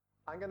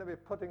I'm going to be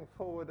putting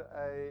forward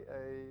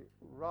a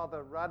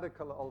rather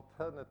radical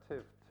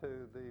alternative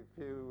to the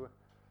view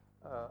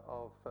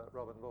of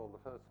Robin Ball,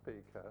 the first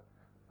speaker,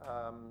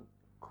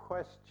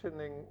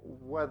 questioning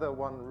whether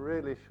one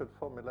really should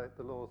formulate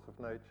the laws of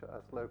nature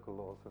as local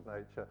laws of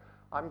nature.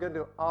 I'm going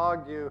to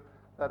argue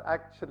that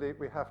actually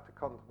we have to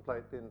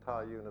contemplate the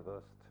entire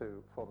universe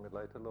to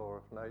formulate a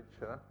law of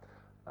nature.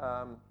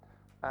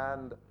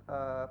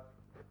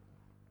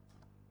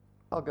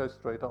 I'll go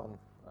straight on.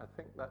 I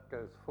think that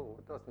goes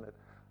forward, doesn't it?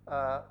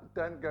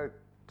 Don't go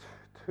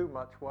too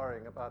much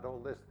worrying about all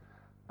this.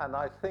 And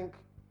I think,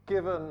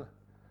 given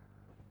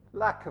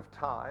lack of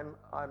time,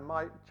 I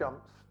might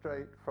jump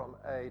straight from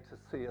A to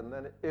C, and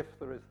then if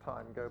there is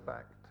time, go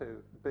back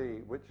to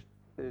B, which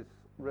is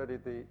really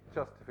the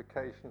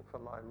justification for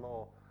my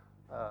more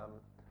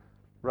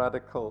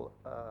radical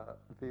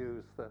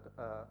views that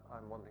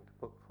I'm wanting to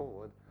put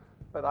forward.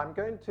 But I'm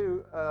going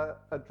to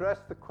address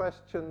the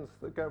questions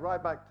that go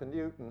right back to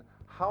Newton.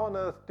 How on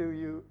earth do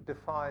you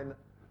define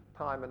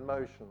time and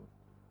motion?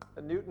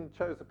 And Newton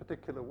chose a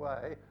particular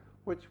way,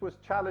 which was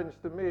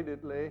challenged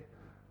immediately,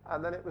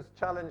 and then it was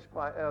challenged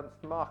by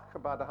Ernst Mach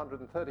about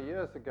 130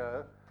 years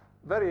ago.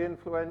 Very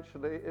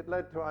influentially, it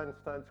led to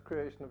Einstein's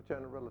creation of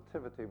general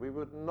relativity. We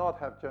would not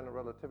have general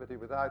relativity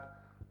without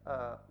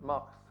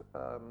Mach's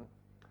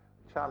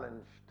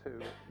challenge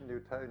to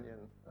Newtonian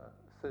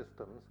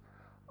systems.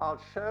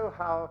 I'll show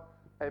how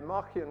a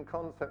Machian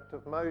concept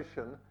of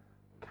motion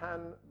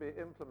can be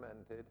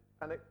implemented,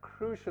 and it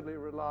crucially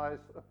relies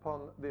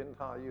upon the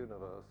entire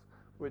universe,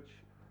 which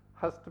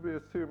has to be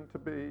assumed to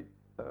be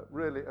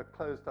really a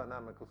closed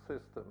dynamical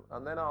system.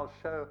 And then I'll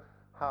show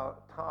how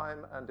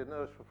time and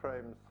inertial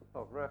frames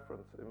of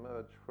reference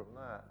emerge from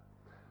that.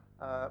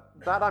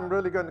 That I'm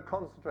really going to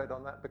concentrate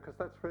on that, because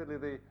that's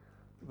really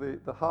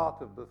the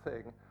heart of the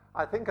thing.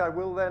 I think I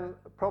will then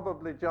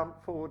probably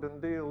jump forward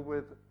and deal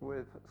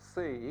with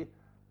C,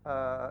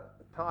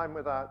 time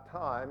without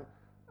time.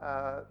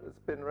 It's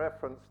been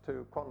referenced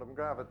to quantum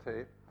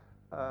gravity,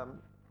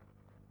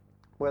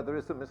 where there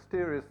is a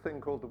mysterious thing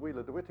called the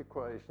Wheeler-DeWitt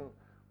equation,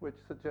 which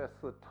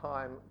suggests that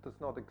time does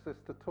not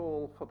exist at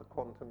all for the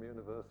quantum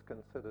universe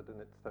considered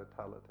in its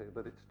totality,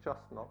 that it's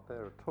just not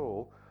there at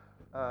all.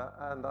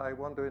 And I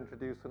want to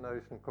introduce a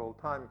notion called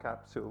time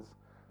capsules,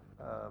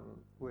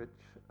 which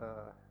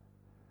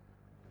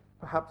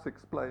perhaps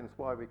explains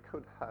why we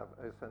could have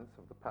a sense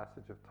of the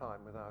passage of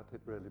time without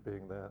it really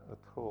being there at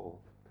all.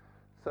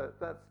 So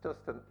that's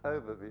just an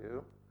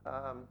overview.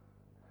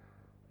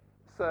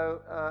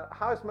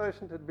 How is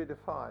motion to be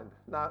defined?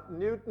 Now,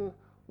 Newton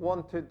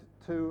wanted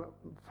to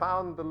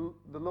found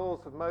the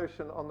laws of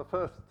motion on the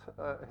first,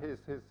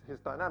 his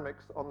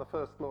dynamics on the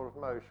first law of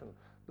motion,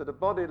 that a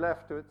body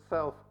left to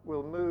itself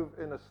will move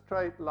in a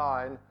straight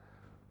line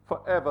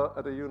forever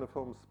at a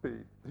uniform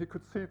speed. He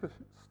could see the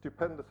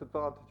stupendous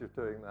advantage of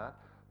doing that,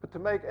 but to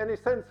make any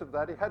sense of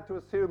that, he had to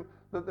assume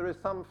that there is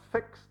some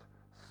fixed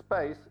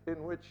space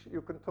in which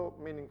you can talk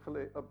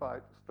meaningfully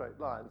about straight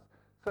lines.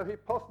 So he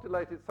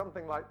postulated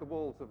something like the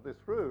walls of this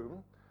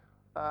room,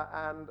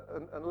 and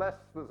unless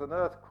there's an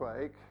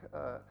earthquake,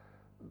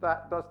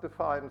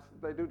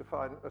 they do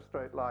define a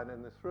straight line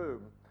in this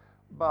room.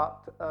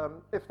 But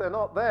if they're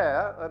not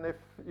there, and if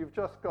you've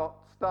just got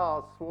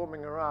stars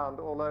swarming around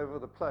all over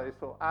the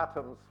place, or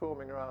atoms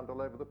swarming around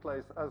all over the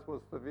place, as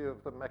was the view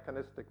of the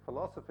mechanistic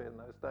philosophy in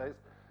those days,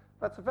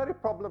 that's a very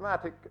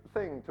problematic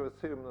thing to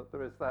assume that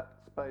there is that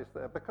space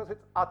there, because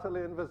it's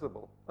utterly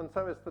invisible. And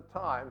so is the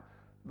time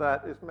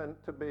that is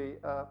meant to be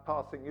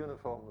passing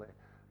uniformly,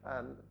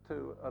 and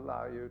to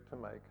allow you to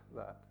make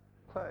that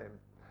claim.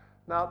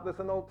 Now, there's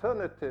an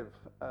alternative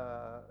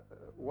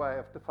way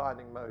of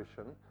defining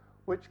motion,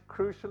 which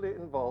crucially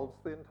involves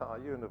the entire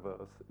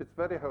universe. It's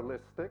very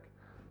holistic,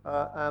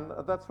 and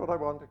that's what I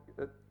want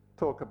to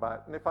talk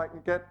about. And if I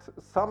can get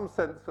some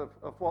sense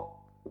of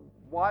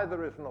why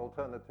there is an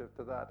alternative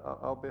to that,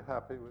 I'll be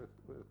happy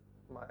with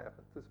my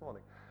efforts this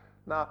morning.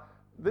 Now,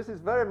 this is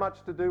very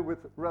much to do with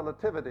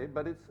relativity,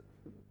 but it's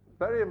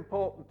very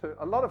important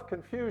a lot of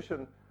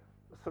confusion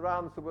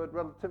surrounds the word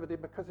relativity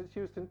because it's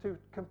used in two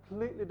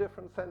completely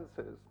different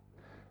senses.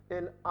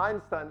 In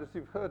Einstein, as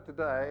you've heard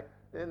today,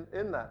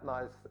 in that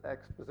nice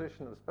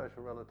exposition of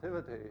special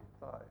relativity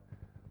by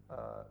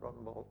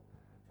Robin Ball,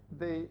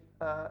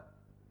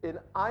 in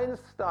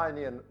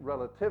Einsteinian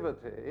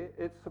relativity,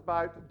 it's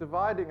about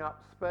dividing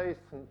up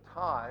space and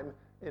time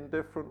in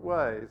different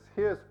ways.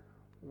 Here's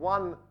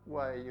one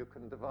way you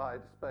can divide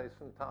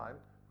space and time,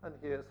 and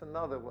here's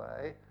another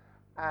way.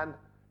 And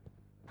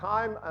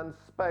time and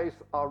space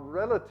are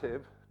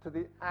relative to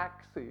the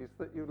axes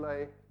that you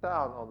lay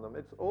down on them.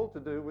 It's all to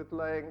do with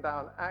laying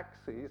down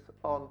axes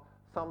on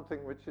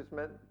something which is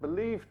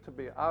believed to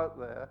be out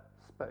there,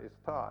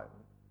 space-time.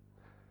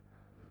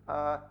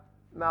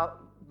 Now,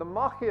 the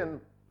Machian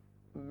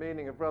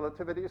meaning of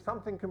relativity is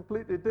something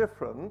completely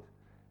different.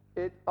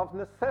 It, of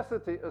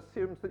necessity,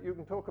 assumes that you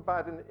can talk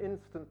about an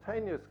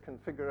instantaneous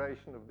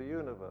configuration of the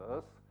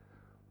universe,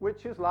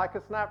 which is like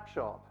a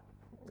snapshot.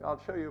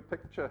 I'll show you a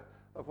picture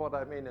of what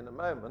I mean in a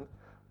moment.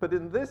 But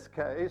in this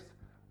case,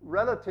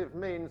 relative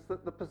means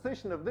that the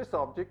position of this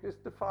object is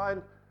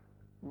defined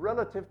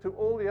relative to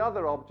all the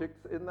other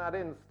objects in that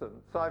instant.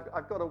 So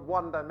I've got a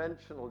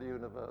one-dimensional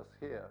universe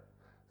here.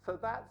 So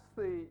that's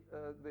the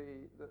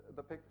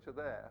picture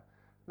there.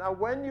 Now,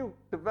 when you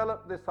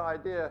develop this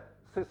idea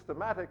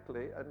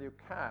systematically, and you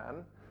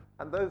can,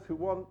 and those who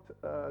want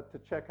to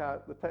check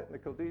out the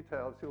technical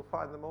details, you'll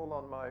find them all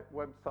on my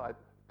website,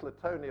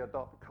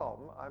 platonia.com.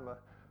 I'm a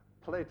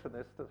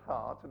Platonist at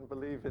heart and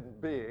believe in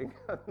being,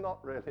 and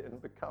not really in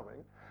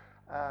becoming.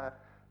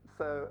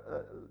 So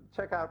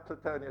check out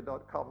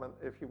platonia.com, and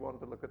if you want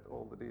to look at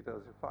all the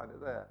details, you'll find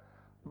it there.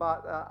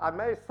 But I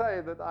may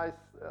say that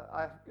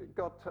I've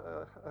got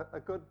a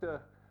good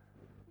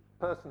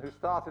person who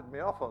started me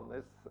off on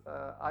this.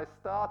 I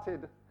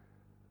started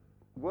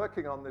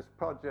working on this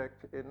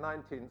project in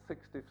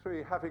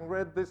 1963, having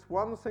read this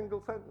one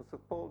single sentence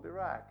of Paul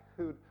Dirac,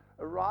 who'd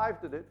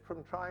arrived at it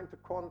from trying to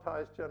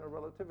quantize general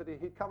relativity.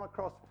 He'd come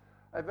across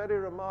a very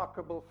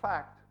remarkable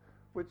fact,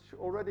 which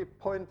already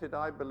pointed,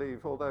 I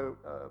believe, although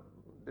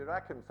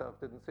Dirac himself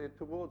didn't see it,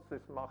 towards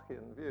this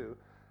Machian view.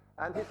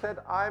 And he said,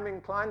 I'm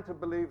inclined to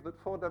believe that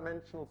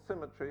four-dimensional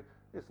symmetry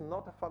is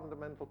not a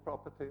fundamental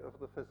property of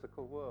the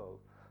physical world.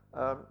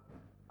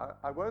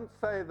 I won't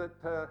say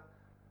that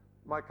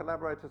my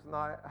collaborators and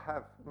I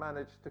have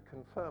managed to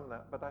confirm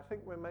that, but I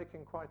think we're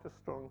making quite a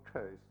strong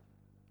case.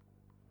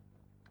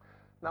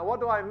 Now,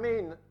 what do I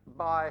mean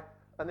by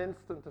an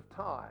instant of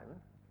time?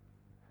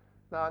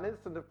 Now, an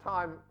instant of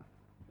time,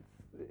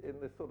 in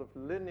this sort of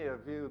linear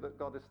view that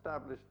got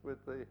established with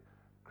the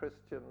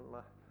Christian,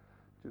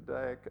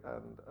 Judaic,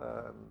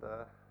 and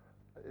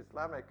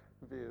Islamic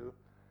view,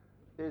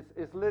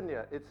 is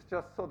linear. It's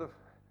just sort of,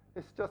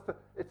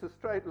 it's a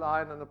straight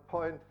line and a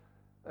point.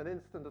 An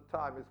instant of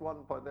time is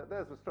one point.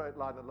 There's a straight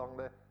line along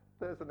there.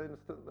 There's an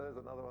instant, there's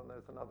another one,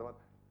 there's another one.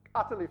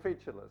 Utterly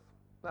featureless.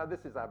 Now, this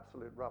is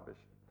absolute rubbish.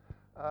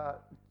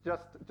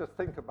 Just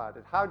think about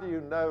it. How do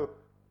you know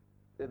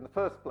in the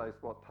first place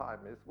what time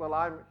is? Well,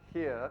 I'm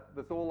here.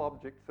 There's all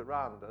objects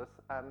around us.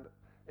 And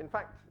in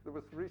fact, there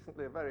was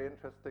recently a very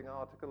interesting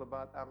article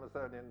about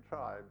Amazonian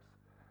tribes.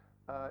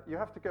 You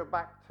have to go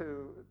back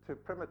to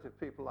primitive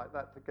people like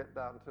that to get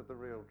down to the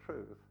real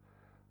truth.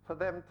 For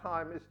them,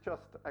 time is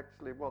just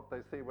actually what they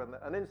see when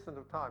an instant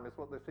of time is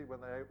what they see when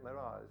they open their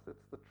eyes.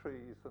 It's the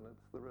trees and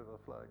it's the river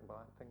flowing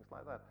by and things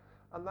like that.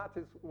 And that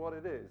is what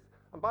it is.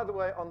 And by the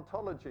way,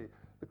 ontology,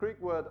 the Greek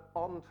word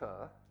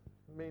onter,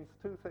 means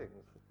two things.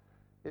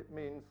 It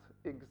means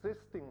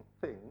existing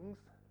things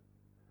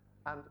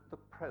and the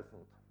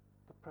present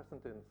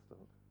instant.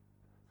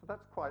 So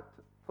that's quite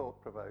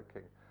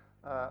thought-provoking.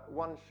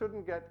 One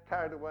shouldn't get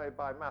carried away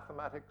by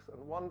mathematics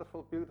and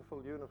wonderful,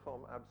 beautiful,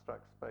 uniform,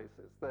 abstract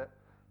spaces.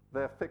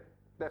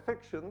 They're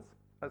fictions,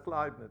 as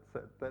Leibniz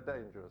said. They're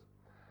dangerous.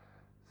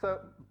 So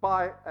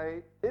by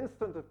an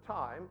instant of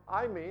time,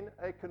 I mean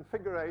a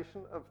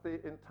configuration of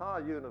the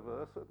entire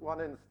universe at one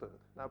instant.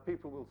 Now,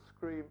 people will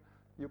scream,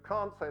 you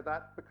can't say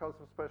that because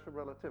of special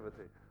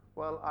relativity.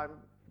 Well, I've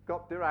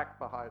got Dirac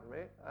behind me,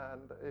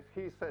 and if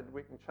he said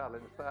we can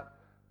challenge that,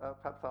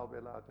 perhaps I'll be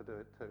allowed to do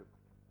it too.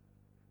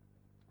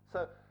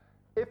 So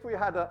if we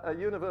had a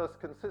universe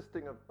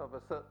consisting of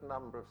a certain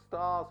number of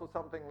stars or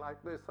something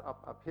like this,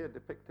 up here,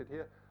 depicted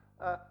here,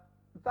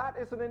 that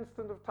is an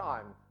instant of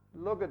time.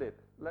 Look at it.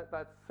 Let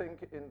that sink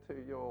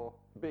into your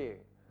being.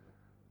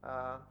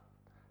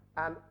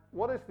 And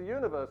what is the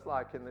universe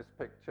like in this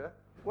picture?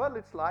 Well,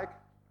 it's like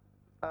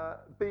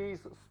bees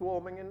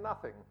swarming in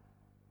nothing.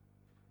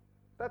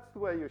 That's the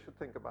way you should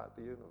think about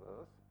the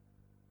universe.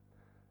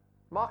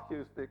 Mach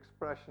used the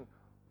expression,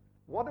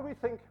 what do we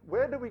think,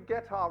 where do we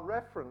get our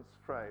reference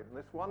frame,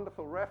 this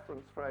wonderful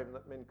reference frame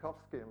that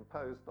Minkowski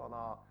imposed on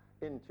our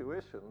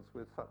intuitions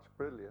with such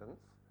brilliance,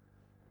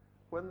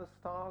 when the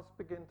stars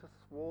begin to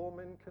swarm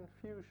in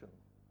confusion?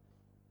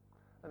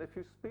 And if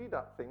you speed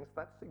up things,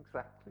 that's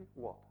exactly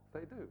what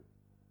they do.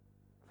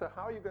 So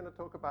how are you going to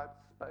talk about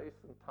space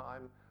and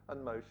time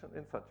and motion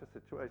in such a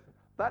situation?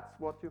 That's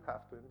what you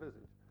have to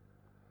envisage.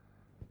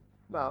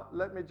 Now,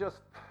 let me just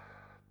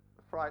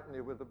frighten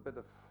you with a bit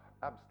of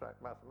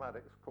abstract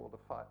mathematics called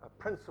a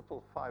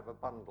principal fiber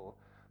bundle.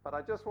 But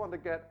I just want to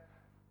get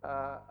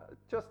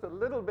just a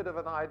little bit of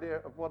an idea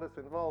of what is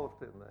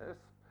involved in this.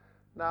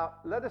 Now,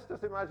 let us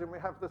just imagine we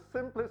have the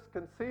simplest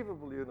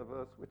conceivable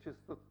universe, which is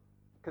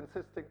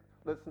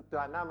that's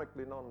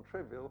dynamically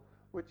non-trivial,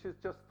 which is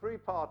just three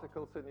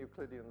particles in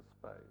Euclidean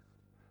space.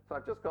 So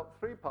I've just got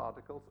three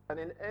particles, and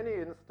in any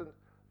instant,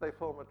 they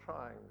form a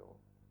triangle.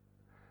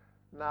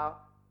 Now,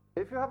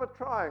 if you have a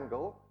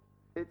triangle,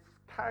 it's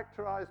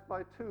characterized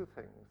by two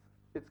things.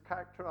 It's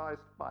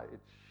characterized by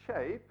its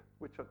shape,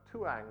 which are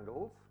two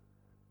angles,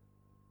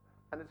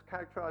 and it's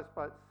characterized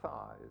by its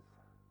size.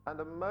 And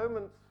a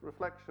moment's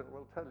reflection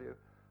will tell you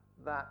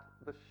that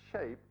the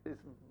shape is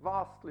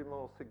vastly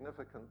more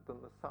significant than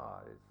the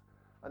size.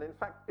 And in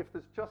fact, if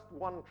there's just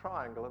one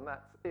triangle and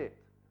that's it,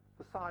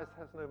 the size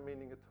has no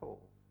meaning at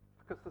all,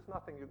 because there's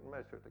nothing you can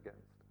measure it against.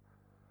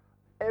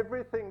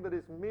 Everything that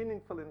is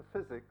meaningful in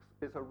physics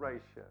is a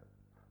ratio.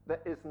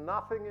 There is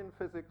nothing in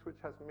physics which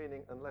has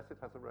meaning unless it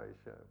has a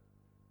ratio.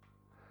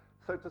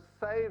 So to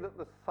say that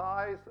the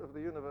size of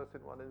the universe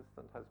in one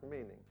instant has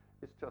meaning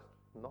is just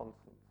nonsense.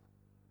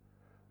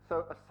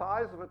 So a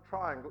size of a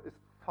triangle is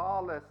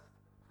far less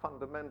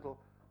fundamental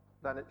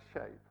than its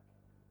shape.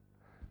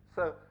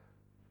 So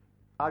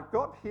I've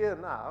got here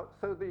now,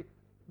 so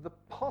the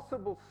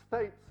possible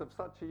states of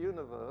such a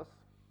universe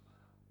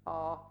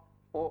are,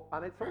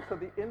 and it's also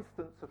the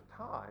instants of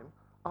time,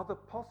 are the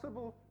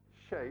possible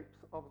shapes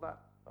of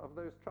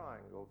those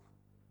triangles.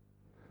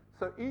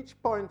 So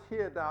each point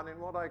here down in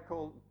what I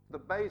call the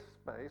base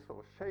space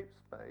or shape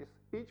space,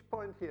 each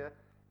point here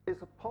is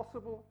a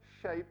possible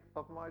shape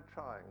of my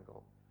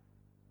triangle.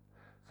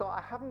 So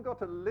I haven't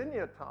got a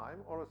linear time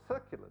or a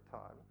circular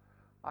time.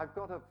 I've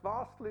got a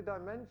vastly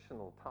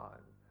dimensional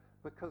time,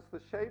 because the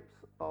shapes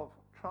of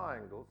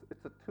triangles,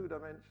 it's a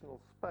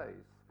two-dimensional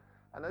space.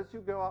 And as you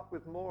go up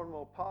with more and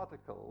more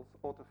particles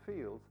or to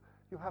fields,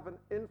 you have an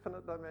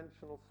infinite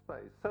dimensional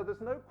space. So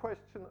there's no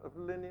question of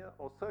linear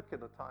or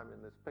circular time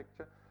in this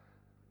picture.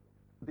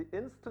 The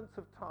instants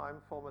of time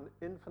form an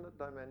infinite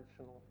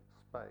dimensional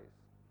space.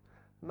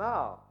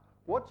 Now,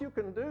 what you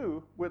can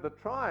do with a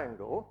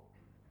triangle,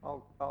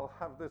 I'll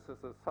have this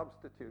as a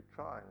substitute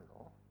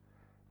triangle,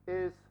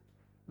 is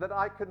that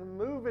I can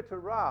move it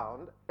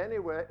around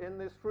anywhere in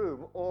this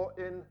room or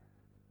in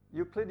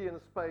Euclidean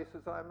space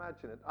as I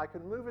imagine it. I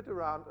can move it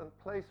around and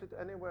place it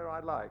anywhere I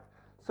like.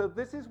 So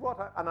this is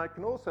what and I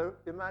can also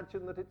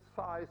imagine that its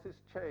size is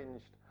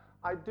changed.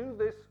 I do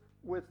this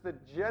with the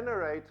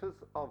generators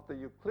of the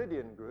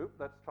Euclidean group,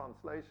 that's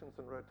translations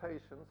and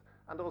rotations,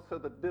 and also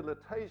the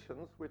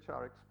dilatations, which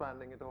are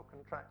expanding it or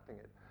contracting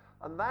it.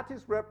 And that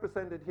is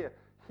represented here.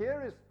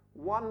 Here is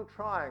one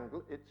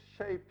triangle, its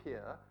shape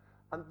here,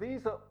 and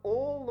these are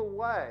all the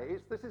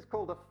ways, this is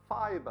called a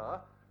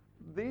fiber,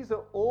 these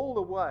are all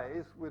the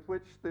ways with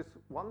which this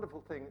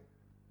wonderful thing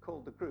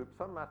called the group,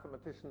 some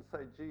mathematicians say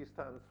G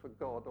stands for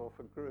God or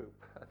for group,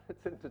 and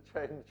it's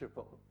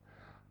interchangeable.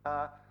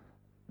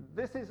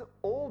 This is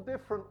all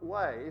different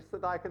ways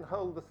that I can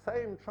hold the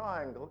same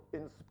triangle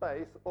in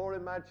space or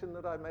imagine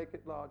that I make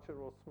it larger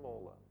or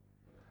smaller.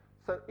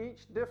 So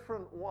each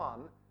different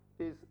one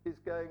is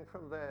going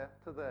from there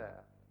to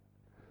there.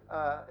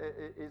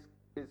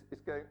 Is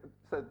going,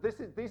 so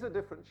these are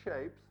different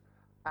shapes,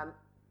 and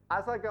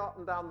as I go up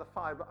and down the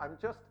fiber, I'm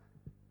just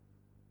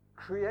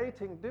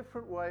creating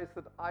different ways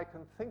that I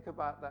can think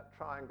about that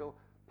triangle,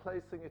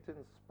 placing it in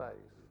space.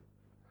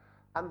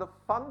 And the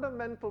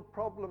fundamental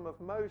problem of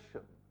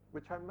motion,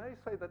 which I may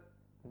say that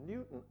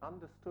Newton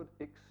understood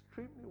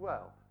extremely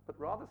well, but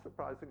rather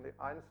surprisingly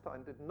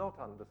Einstein did not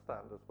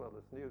understand as well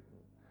as Newton,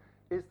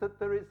 is that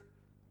there is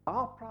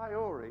a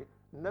priori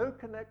no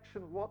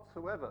connection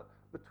whatsoever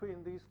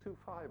between these two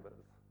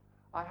fibers.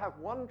 I have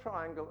one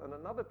triangle and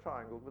another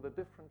triangle with a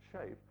different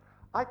shape.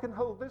 I can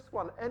hold this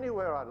one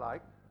anywhere I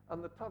like,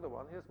 and the other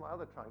one, here's my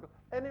other triangle,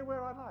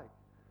 anywhere I like.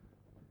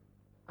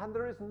 And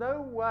there is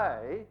no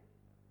way,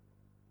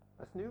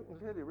 as Newton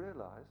clearly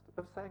realized,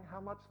 of saying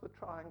how much the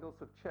triangles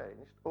have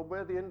changed or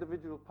where the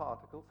individual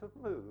particles have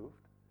moved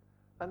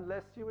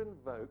unless you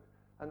invoke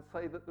and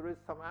say that there is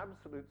some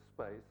absolute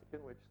space in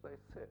which they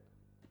sit.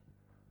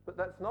 But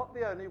that's not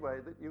the only way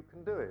that you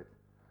can do it.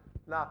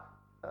 Now,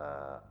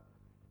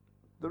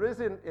 there is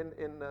in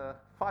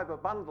fiber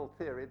bundle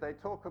theory, they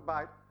talk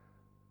about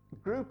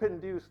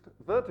group-induced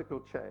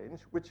vertical change,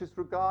 which is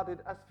regarded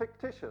as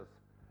fictitious.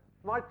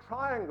 My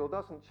triangle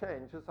doesn't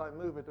change as I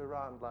move it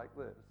around like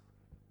this.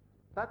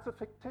 That's a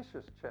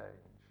fictitious change.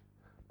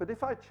 But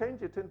if I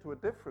change it into a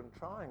different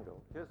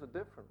triangle, here's a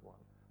different one,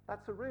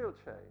 that's a real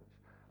change.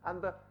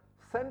 And the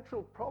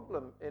central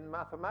problem in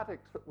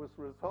mathematics that was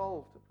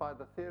resolved by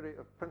the theory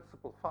of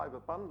principal fiber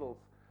bundles,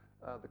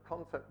 the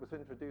concept was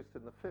introduced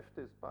in the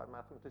 50s by a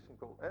mathematician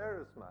called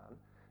Ehresmann,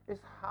 is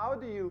how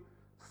do you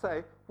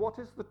say what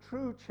is the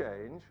true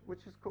change,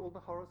 which is called the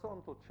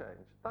horizontal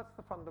change. That's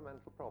the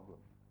fundamental problem.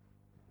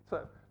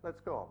 So let's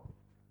go on.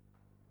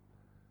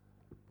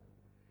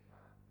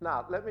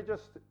 Now, let me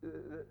just,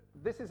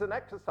 this is an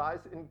exercise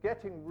in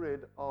getting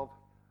rid of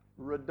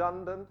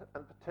redundant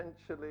and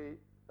potentially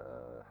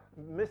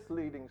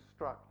misleading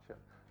structure.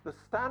 The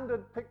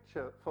standard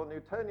picture for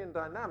Newtonian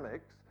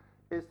dynamics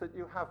is that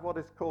you have what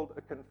is called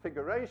a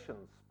configuration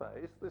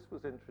space. This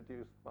was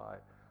introduced by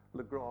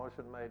Lagrange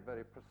and made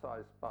very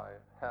precise by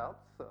Hertz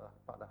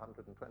about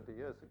 120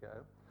 years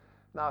ago.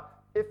 Now,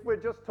 if we're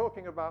just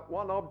talking about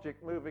one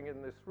object moving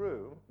in this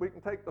room, we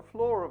can take the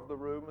floor of the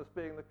room as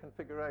being the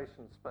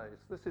configuration space.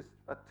 This is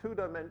a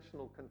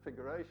two-dimensional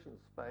configuration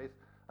space,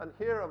 and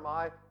here am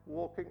I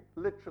walking,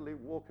 literally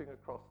walking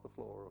across the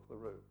floor of the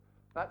room.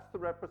 That's the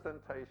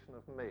representation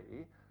of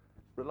me,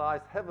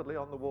 relies heavily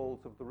on the walls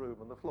of the room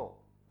and the floor.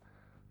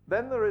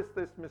 Then there is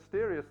this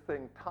mysterious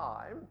thing,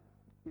 time,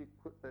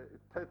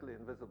 totally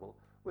invisible,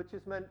 which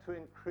is meant to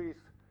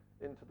increase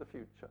into the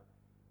future.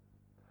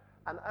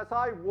 And as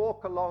I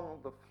walk along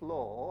the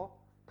floor,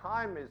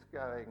 time is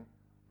going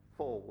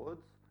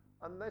forwards,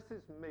 and this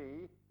is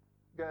me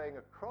going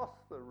across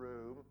the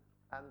room,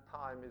 and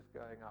time is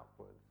going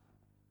upwards.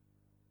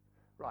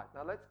 Right,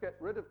 now let's get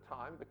rid of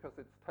time because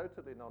it's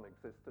totally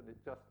non-existent. It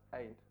just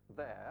ain't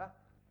there.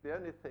 The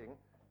only thing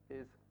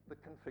is the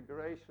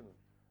configuration,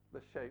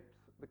 the shapes,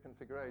 the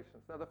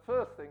configurations. Now the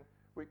first thing,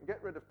 we can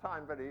get rid of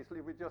time very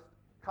easily. We just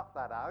cut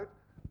that out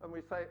and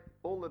we say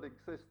all that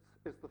exists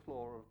is the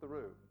floor of the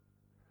room.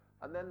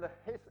 And then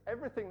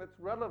everything that's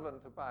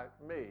relevant about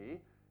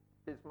me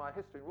is my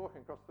history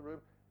walking across the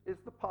room, is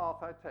the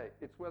path I take.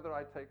 It's whether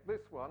I take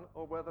this one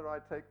or whether I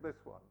take this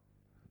one.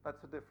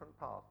 That's a different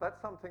path.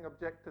 That's something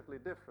objectively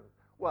different.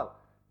 Well,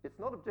 it's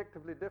not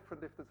objectively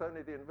different if there's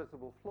only the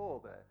invisible floor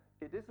there.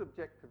 It is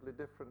objectively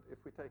different if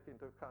we take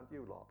into account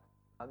you lot.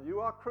 And you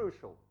are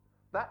crucial.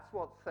 That's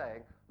what's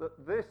saying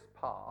that this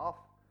path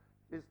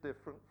is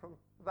different from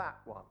that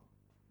one.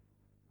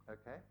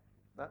 Okay?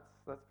 That's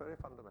very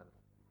fundamental.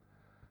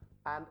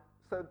 And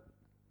so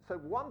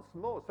once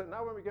more, so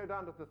now when we go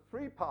down to the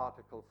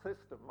three-particle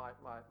system,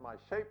 my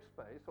shape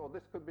space, or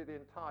this could be the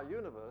entire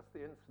universe,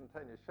 the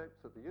instantaneous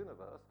shapes of the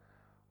universe,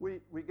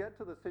 we get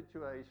to the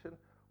situation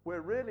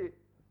where really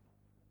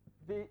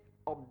the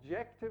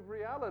objective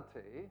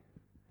reality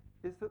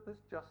is that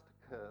there's just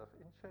a curve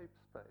in shape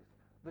space.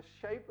 The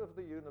shape of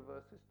the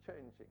universe is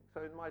changing.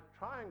 So in my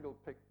triangle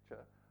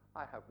picture,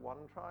 I have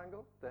one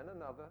triangle, then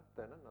another,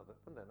 and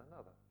then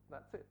another.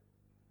 That's it.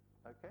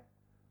 Okay?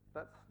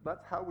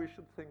 That's how we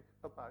should think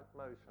about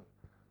motion.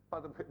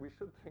 By the way, we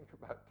should think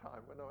about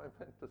time. When I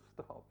meant to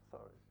stop,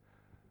 sorry.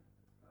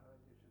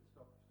 You should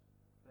stop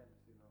fairly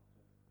soon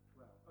after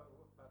 12. Oh,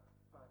 about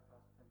 5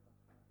 past 10 past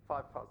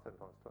 12. 5 past 10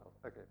 past 12.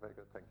 Okay, very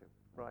good, thank you.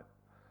 Right.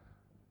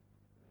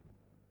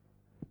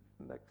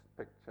 Next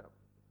picture.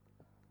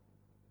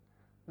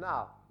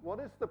 Now,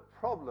 what is the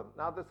problem?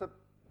 Now, there's a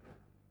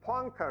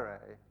Poincaré,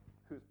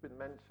 who's been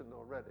mentioned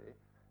already,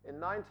 in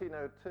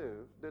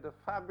 1902 did a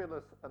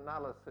fabulous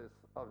analysis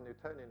of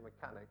Newtonian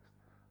mechanics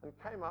and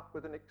came up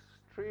with an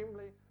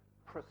extremely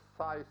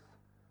precise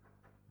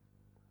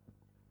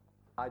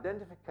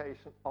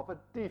identification of a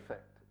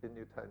defect in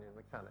Newtonian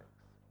mechanics.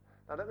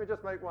 Now let me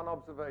just make one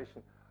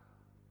observation.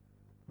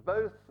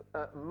 Both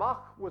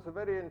Mach was a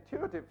very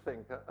intuitive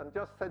thinker and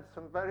just said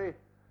some very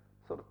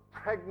sort of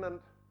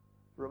pregnant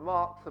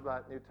remarks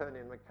about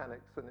Newtonian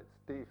mechanics and its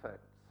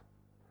defects,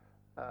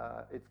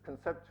 its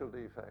conceptual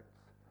defects.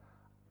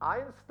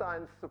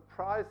 Einstein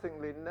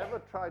surprisingly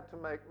never tried to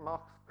make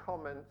Mach's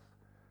comments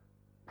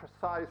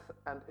precise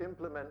and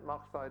implement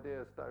Mach's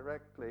ideas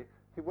directly.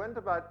 He went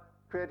about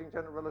creating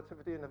general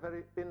relativity in a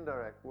very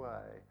indirect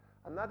way.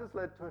 And that has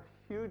led to a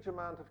huge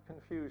amount of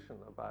confusion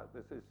about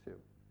this issue.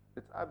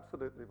 It's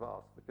absolutely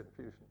vast, the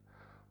confusion.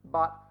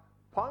 But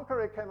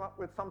Poincaré came up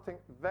with something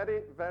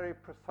very, very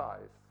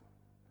precise.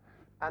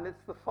 And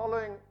it's the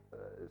following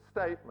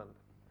statement.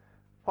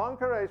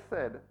 Poincaré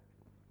said,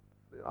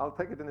 I'll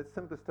take it in its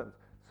simplest terms,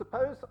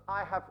 suppose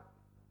I have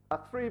a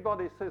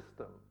three-body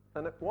system,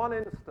 and at one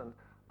instant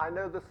I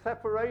know the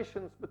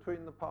separations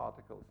between the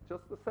particles,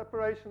 just the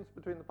separations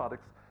between the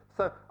particles.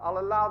 So I'll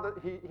allow that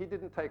he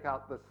didn't take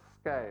out the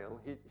scale,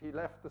 he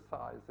left the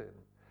size in.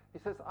 He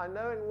says, I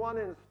know in one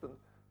instant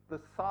the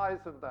size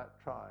of that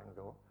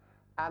triangle,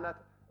 and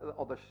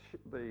or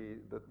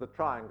the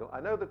triangle,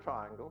 I know the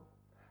triangle,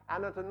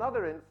 and at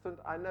another instant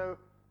I know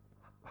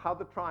how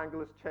the triangle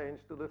has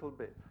changed a little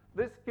bit.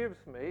 This gives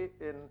me,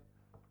 in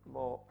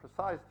more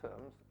precise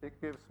terms, it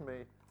gives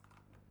me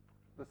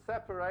the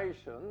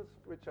separations,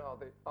 which are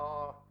the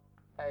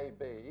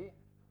RAB,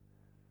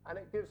 and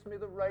it gives me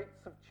the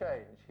rates of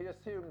change. He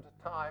assumed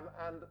time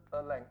and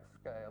a length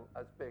scale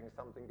as being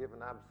something given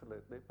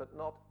absolutely, but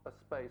not a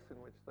space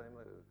in which they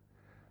move.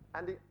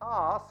 And he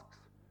asks,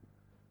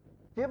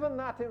 given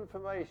that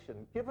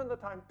information, given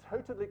that I'm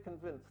totally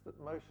convinced that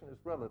motion is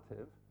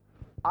relative,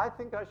 I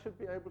think I should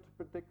be able to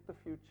predict the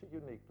future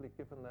uniquely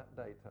given that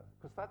data,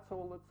 because that's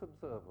all that's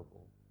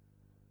observable.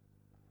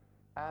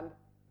 And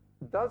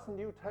does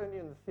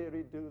Newtonian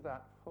theory do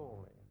that for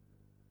me?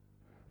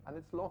 And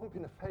it's long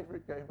been a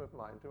favorite game of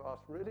mine to ask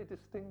really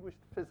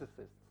distinguished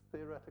physicists,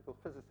 theoretical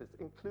physicists,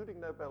 including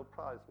Nobel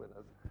Prize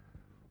winners,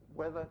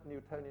 whether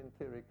Newtonian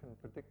theory can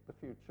predict the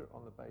future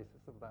on the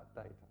basis of that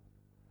data.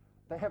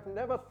 They have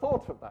never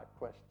thought of that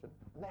question,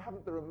 and they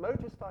haven't the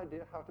remotest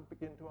idea how to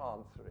begin to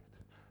answer it.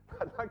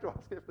 I'd like to ask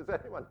if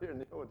there's anyone here in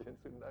the audience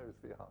who knows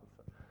the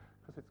answer,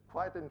 because it's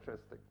quite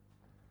interesting.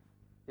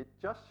 It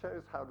just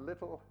shows how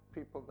little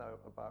people know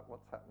about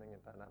what's happening in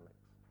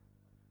dynamics.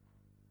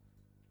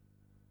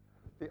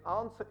 The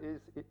answer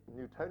is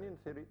Newtonian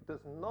theory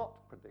does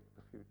not predict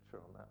the future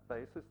on that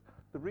basis.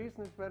 The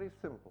reason is very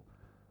simple.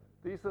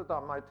 These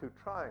are my two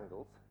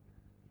triangles.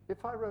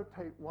 If I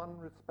rotate one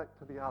respect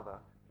to the other,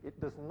 it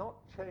does not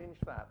change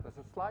that. There's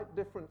a slight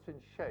difference in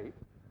shape,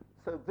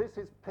 so this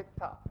is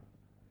picked up.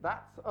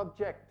 That's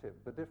objective,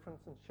 the difference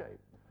in shape.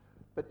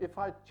 But if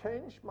I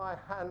change my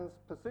hand's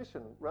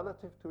position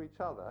relative to each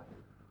other,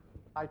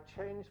 I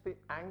change the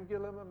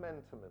angular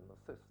momentum in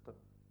the system.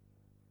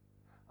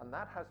 And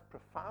that has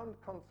profound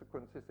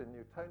consequences in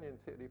Newtonian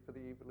theory for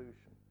the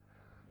evolution.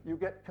 You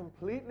get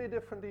completely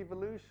different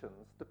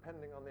evolutions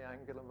depending on the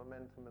angular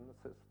momentum in the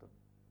system.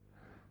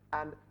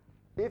 And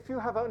If you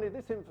have only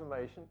this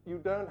information, you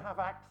don't have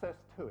access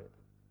to it.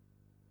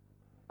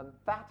 And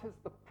that is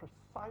the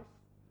precise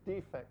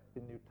defect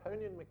in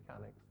Newtonian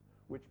mechanics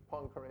which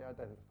Poincaré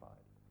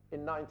identified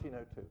in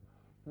 1902.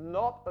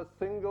 Not a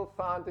single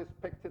scientist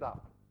picked it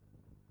up.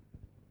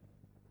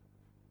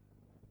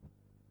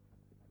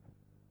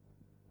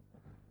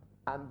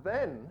 And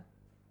then,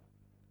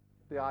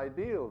 the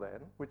ideal then,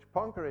 which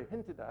Poincaré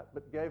hinted at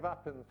but gave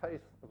up in the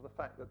face of the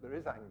fact that there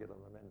is angular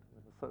momentum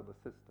in the solar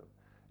system,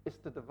 is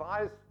to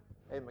devise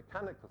a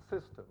mechanical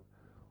system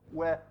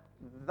where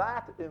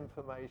that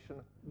information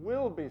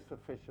will be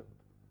sufficient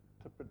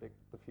to predict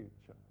the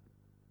future.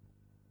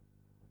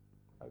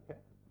 Okay?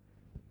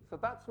 So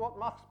that's what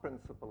Mach's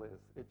principle is.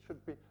 It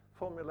should be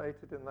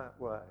formulated in that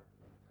way.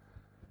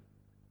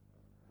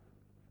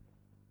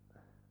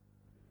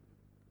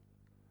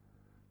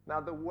 Now,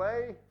 the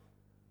way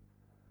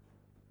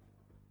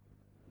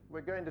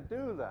we're going to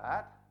do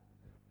that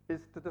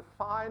is to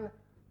define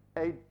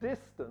a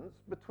distance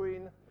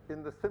between,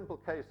 in the simple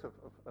case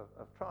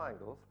of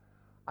triangles,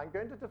 I'm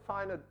going to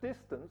define a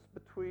distance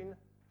between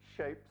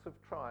shapes of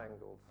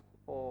triangles,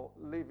 or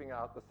leaving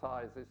out the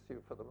size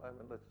issue for the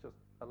moment, let's just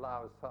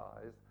allow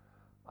size.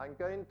 I'm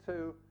going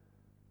to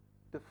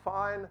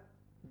define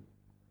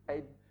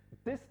a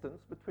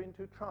distance between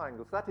two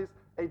triangles. That is,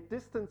 a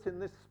distance in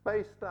this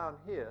space down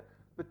here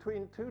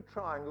between two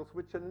triangles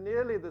which are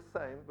nearly the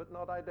same but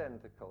not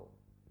identical.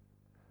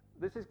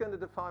 This is going to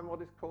define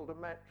what is called a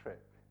metric,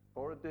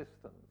 or a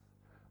distance.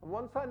 And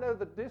once I know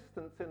the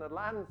distance in a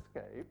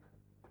landscape,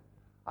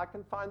 I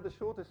can find the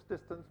shortest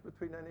distance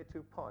between any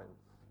 2 points.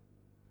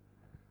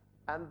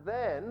 And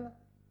then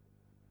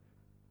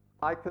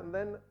I can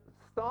then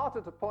start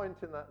at a point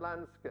in that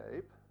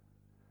landscape,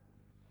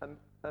 and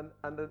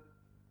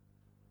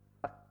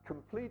a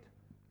complete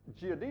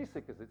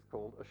geodesic, as it's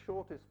called, a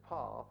shortest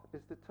path,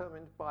 is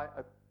determined by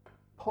a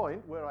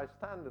point where I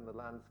stand in the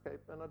landscape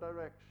and a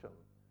direction.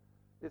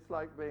 It's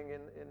like being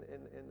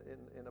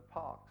in a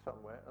park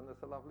somewhere and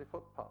there's a lovely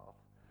footpath.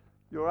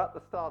 You're at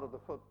the start of the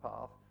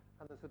footpath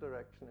and there's a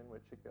direction in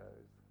which it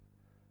goes.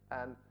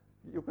 And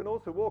you can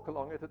also walk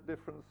along it at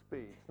different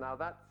speeds. Now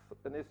that's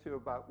an issue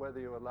about whether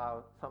you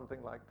allow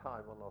something like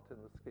time or not in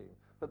the scheme.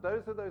 But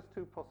those are those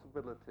two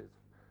possibilities.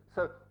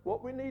 So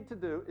what we need to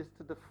do is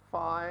to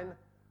define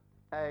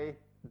a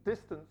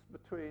distance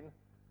between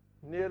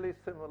nearly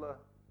similar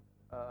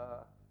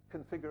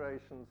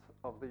configurations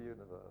of the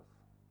universe.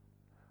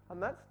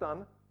 And that's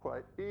done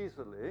quite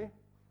easily.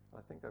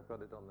 I think I've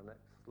got it on the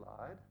next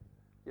slide.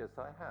 Yes,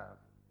 I have.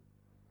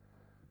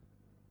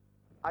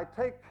 I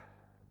take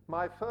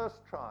my first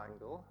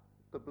triangle,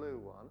 the blue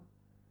one,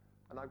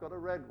 and I've got a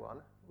red one,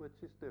 which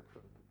is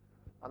different.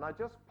 And I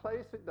just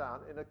place it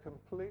down in a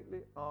completely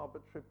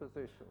arbitrary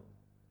position.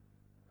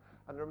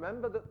 And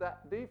remember that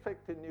that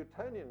defect in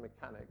Newtonian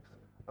mechanics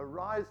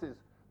arises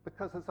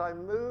because as I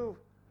move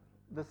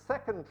the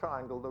second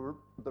triangle,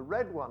 the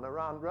red one,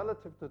 around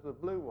relative to the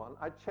blue one,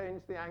 I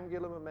change the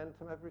angular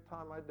momentum every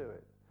time I do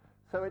it.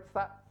 So it's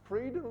that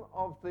freedom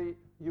of the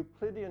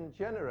Euclidean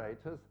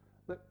generators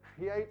that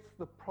creates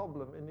the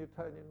problem in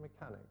Newtonian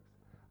mechanics.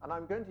 And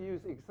I'm going to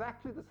use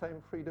exactly the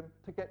same freedom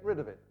to get rid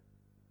of it.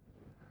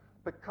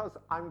 Because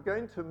I'm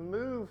going to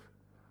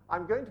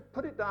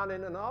put it down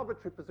in an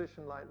arbitrary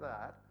position like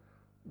that.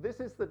 This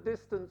is the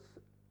distance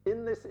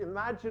in this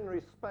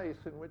imaginary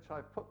space in which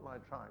I've put my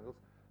triangles.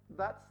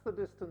 That's the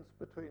distance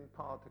between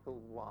particle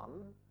 1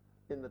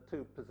 in the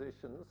two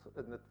positions,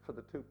 for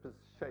the two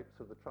shapes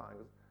of the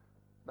triangles.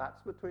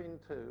 That's between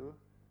 2,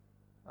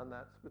 and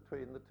that's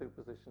between the two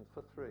positions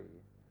for 3.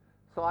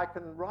 So I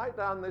can write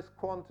down this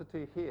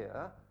quantity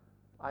here.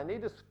 I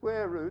need a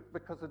square root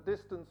because a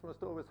distance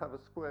must always have a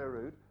square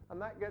root,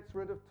 and that gets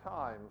rid of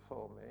time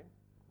for me.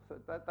 So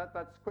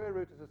that square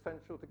root is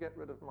essential to get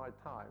rid of my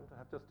time, to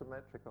have just a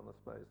metric on the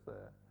space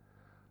there.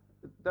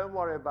 Don't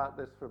worry about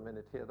this for a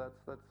minute here.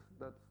 That's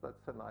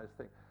a nice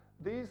thing.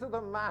 These are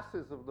the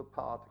masses of the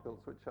particles,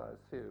 which I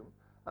assume.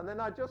 And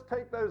then I just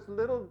take those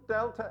little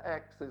delta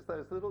x's,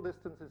 those little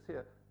distances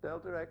here,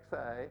 delta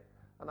xa,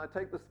 and I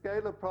take the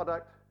scalar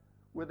product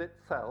with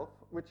itself,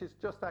 which is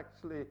just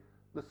actually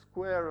the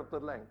square of the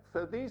length.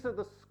 So these are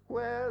the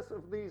squares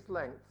of these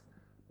lengths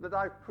that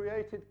I've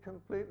created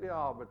completely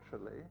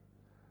arbitrarily.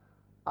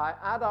 I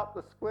add up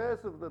the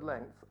squares of the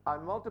lengths. I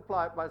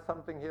multiply it by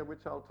something here,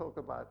 which I'll talk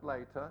about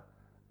later.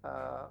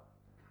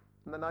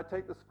 And then I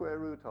take the square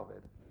root of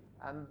it.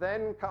 And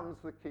then comes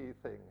the key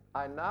thing.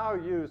 I now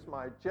use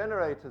my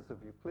generators of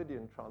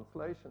Euclidean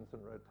translations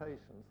and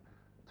rotations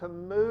to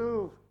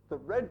move the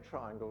red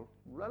triangle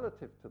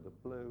relative to the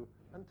blue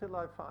until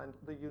I find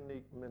the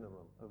unique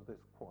minimum of this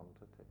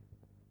quantity.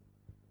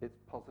 It's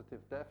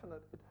positive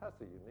definite. It has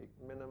a unique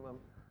minimum.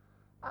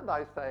 And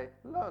I say,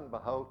 lo and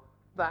behold,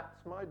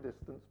 that's my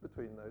distance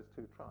between those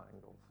two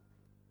triangles.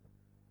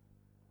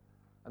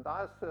 And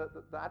I assert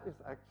that that is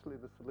actually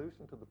the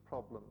solution to the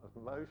problem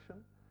of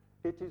motion.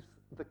 It is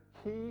the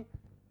key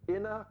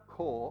inner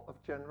core of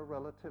general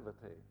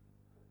relativity,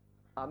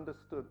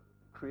 understood,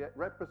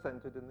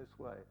 represented in this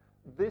way.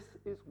 This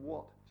is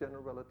what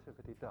general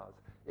relativity does.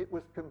 It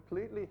was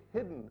completely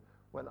hidden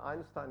when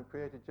Einstein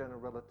created general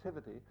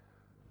relativity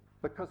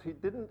because he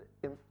didn't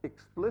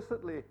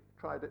explicitly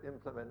try to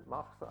implement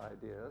Mach's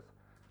ideas,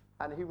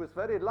 and he was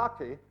very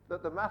lucky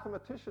that the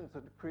mathematicians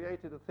had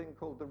created a thing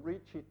called the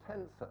Ricci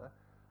tensor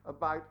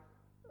about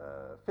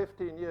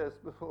 15 years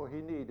before he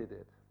needed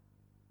it.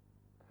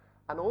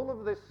 And all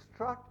of this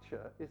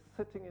structure is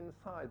sitting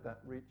inside that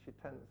Ricci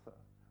tensor,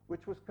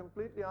 which was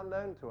completely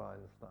unknown to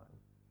Einstein.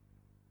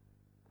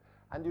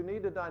 And you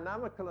need a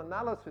dynamical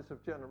analysis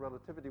of general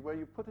relativity where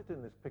you put it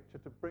in this picture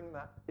to bring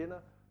that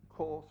inner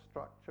core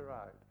structure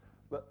out.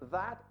 But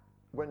that,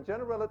 when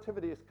general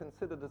relativity is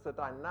considered as a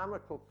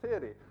dynamical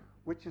theory,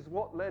 which is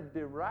what led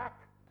Dirac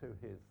to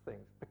his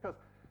things, because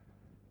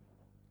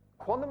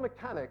quantum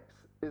mechanics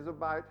is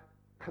about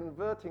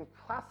converting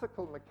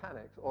classical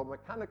mechanics or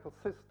mechanical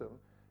system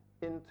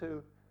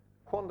into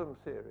quantum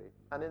theory.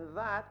 And in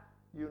that,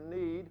 you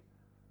need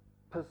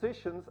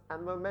positions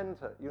and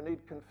momenta. You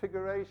need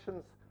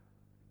configurations.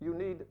 You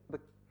need the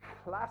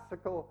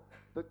classical,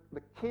 the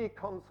key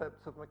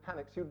concepts of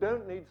mechanics. You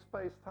don't need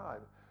space-time.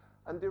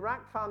 And Dirac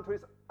found to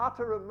his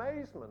utter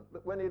amazement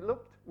that when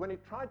he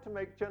tried to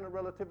make general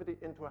relativity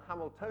into a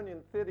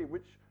Hamiltonian theory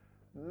which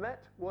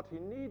met what he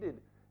needed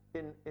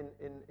in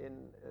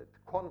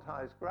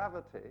quantized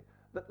gravity,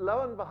 that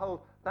lo and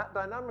behold, that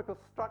dynamical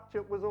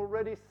structure was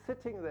already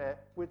sitting there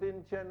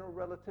within general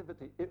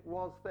relativity. It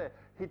was there.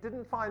 He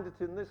didn't find it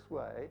in this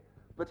way,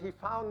 but he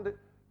found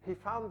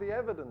the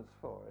evidence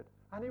for it,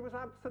 and he was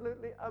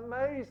absolutely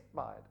amazed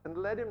by it, and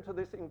led him to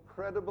this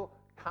incredible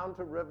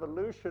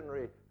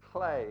counter-revolutionary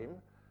claim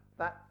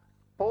that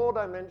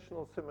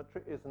four-dimensional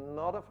symmetry is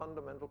not a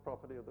fundamental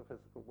property of the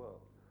physical world.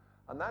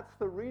 And that's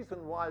the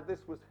reason why this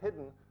was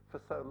hidden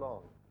for so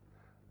long.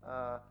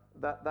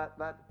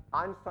 That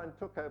Einstein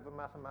took over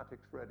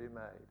mathematics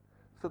ready-made.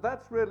 So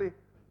that's really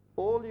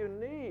all you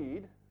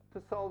need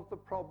to solve the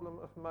problem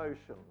of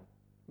motion.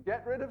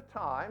 Get rid of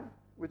time,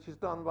 which is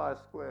done by a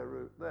square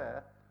root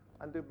there,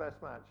 and do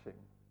best matching.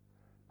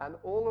 And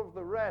all of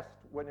the rest,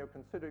 when you're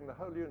considering the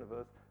whole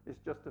universe, is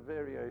just a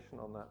variation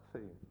on that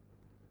theme.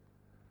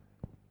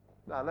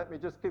 Now, let me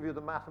just give you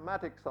the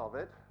mathematics of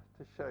it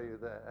to show you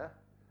there.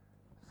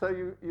 So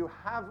you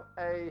have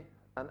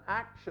an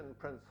action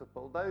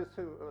principle. Those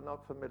who are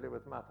not familiar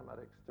with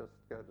mathematics, just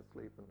go to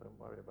sleep and don't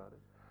worry about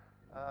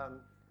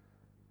it.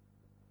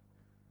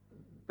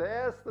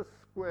 There's the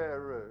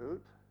square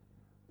root.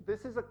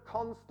 This is a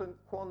constant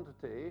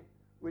quantity,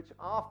 which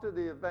after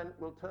the event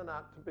will turn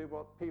out to be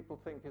what people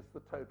think is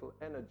the total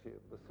energy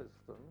of the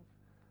system.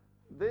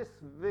 This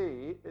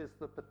V is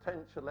the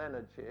potential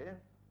energy.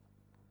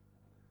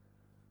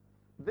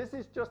 This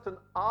is just an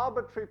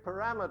arbitrary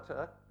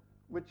parameter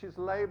which is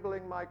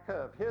labeling my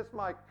curve. Here's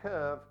my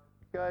curve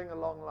going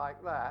along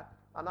like that,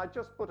 and I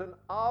just put an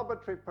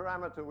arbitrary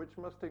parameter which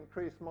must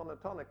increase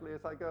monotonically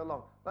as I go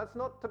along. That's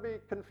not to be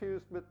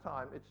confused with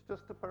time. It's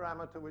just a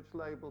parameter which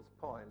labels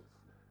points.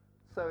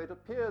 So it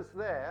appears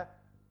there,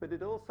 but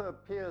it also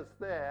appears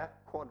there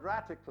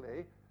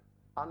quadratically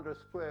under a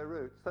square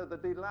root. So the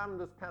d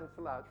lambdas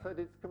cancel out. So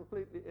it's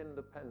completely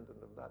independent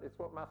of that. It's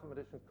what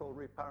mathematicians call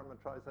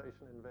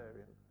reparametrization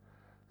invariant.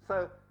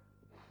 So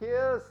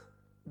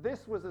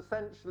this was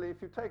essentially,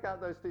 if you take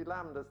out those d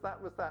lambdas,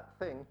 that was that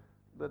thing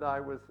that I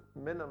was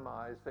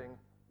minimizing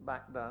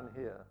back down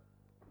here.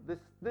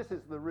 This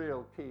is the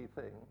real key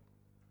thing,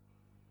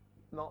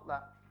 not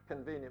that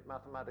convenient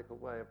mathematical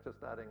way of just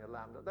adding a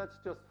lambda. That's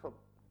just for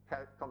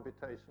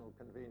computational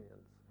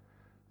convenience.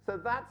 So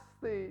that's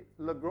the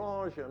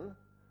Lagrangian,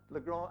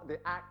 the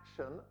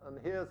action, and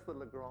here's the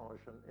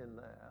Lagrangian in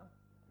there.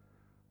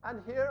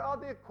 And here are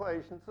the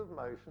equations of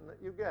motion that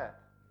you get.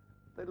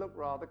 They look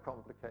rather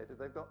complicated.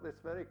 They've got this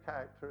very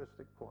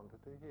characteristic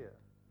quantity here.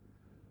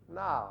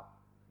 Now,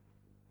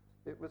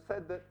 it was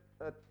said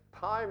that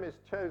time is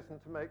chosen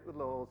to make the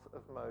laws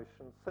of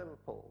motion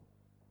simple.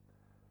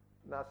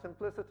 Now,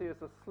 simplicity is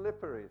a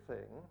slippery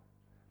thing,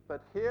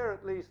 but here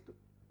at least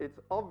it's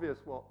obvious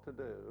what to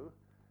do.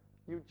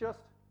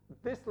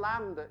 This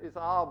lambda is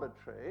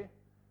arbitrary,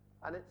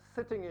 and it's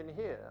sitting in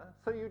here,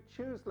 so you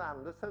choose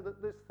lambda so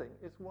that this thing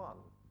is 1,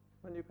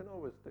 and you can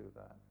always do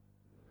that.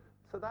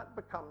 So that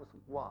becomes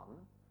 1,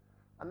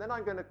 and then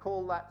I'm going to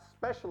call that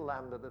special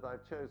lambda that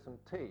I've chosen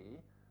t,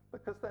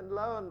 because then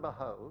lo and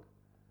behold,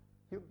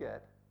 you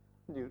get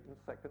Newton's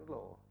second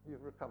law.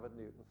 You've recovered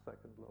Newton's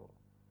second law.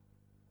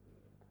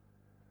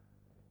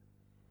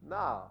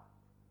 Now,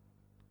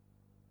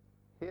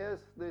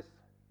 here's this.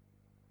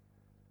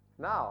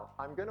 Now,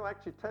 I'm going to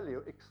actually tell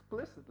you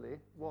explicitly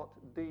what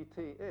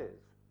dt is.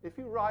 If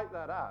you write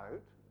that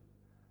out,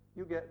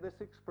 you get this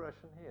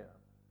expression here.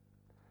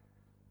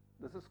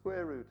 There's a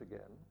square root again.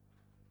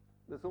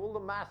 There's all the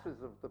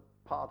masses of the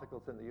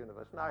particles in the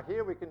universe. Now,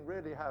 here we can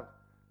really have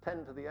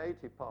 10 to the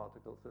 80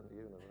 particles in the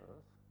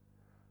universe.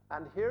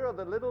 And here are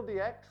the little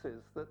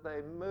dx's that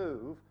they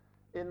move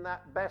in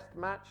that best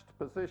matched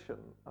position.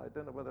 I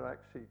don't know whether I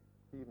actually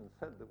even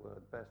said the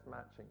word best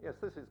matching. Yes,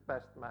 this is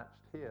best matched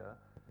here,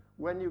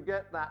 when you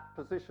get that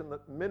position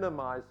that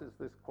minimizes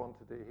this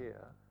quantity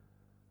here,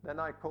 then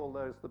I call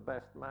those the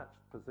best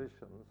matched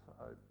positions.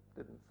 I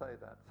didn't say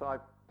that. So I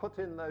put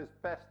in those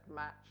best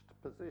matched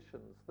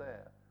positions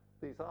there.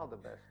 These are the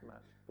best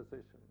matched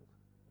positions.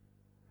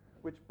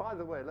 Which, by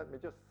the way, let me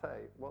just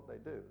say what they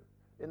do.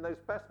 In those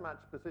best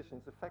matched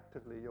positions,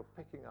 effectively, you're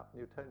picking up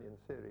Newtonian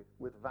theory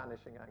with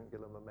vanishing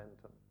angular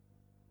momentum.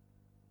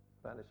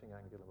 Vanishing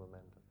angular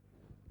momentum.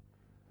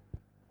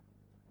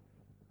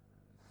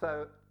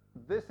 So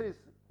this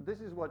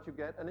is what you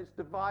get, and it's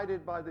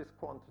divided by this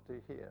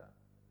quantity here.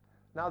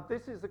 Now,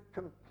 this is a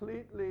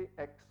completely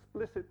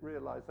explicit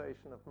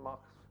realization of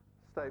Mach's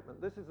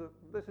statement. This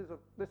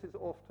is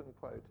often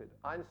quoted.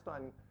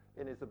 Einstein,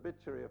 in his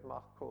obituary of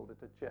Mach, called it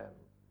a gem.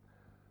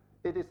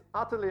 It is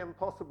utterly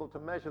impossible to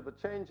measure the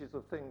changes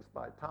of things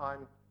by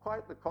time.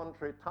 Quite the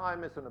contrary,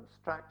 time is an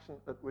abstraction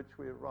at which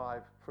we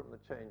arrive from the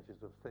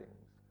changes of things.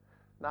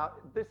 Now,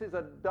 this is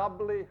a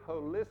doubly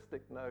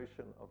holistic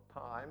notion of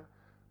time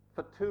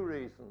for two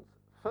reasons.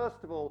 First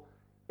of all,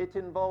 it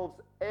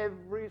involves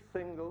every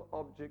single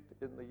object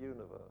in the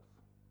universe.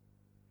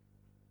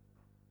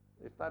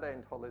 If that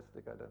ain't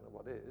holistic, I don't know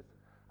what is.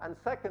 And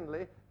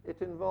secondly, it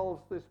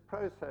involves this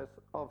process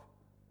of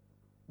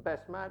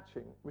best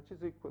matching, which is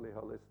equally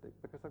holistic,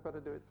 because I've got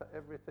to do it for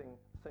every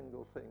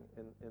single thing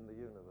in the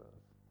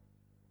universe.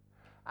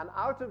 And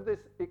out of this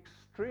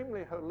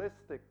extremely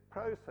holistic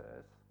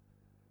process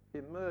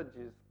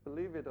emerges,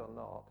 believe it or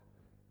not,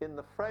 in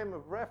the frame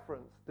of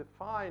reference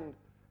defined.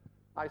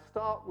 I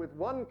start with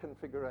one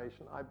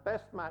configuration, I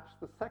best match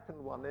the second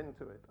one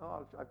into it.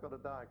 Oh, I've got a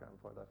diagram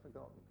for it, I've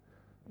forgotten.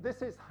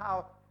 This is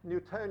how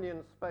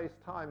Newtonian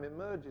space-time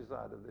emerges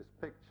out of this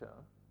picture.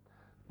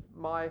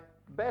 My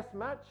best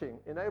matching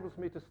enables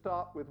me to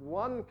start with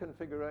one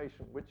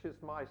configuration, which is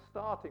my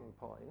starting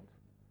point,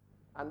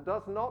 and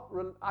does not,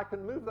 I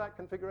can move that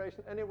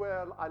configuration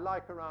anywhere I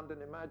like around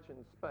an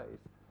imagined space.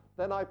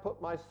 Then I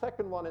put my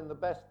second one in the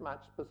best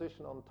matched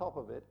position on top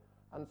of it,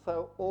 and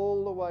so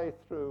all the way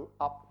through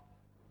up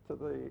to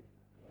the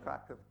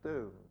crack of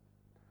doom.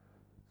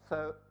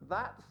 So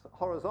that's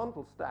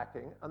horizontal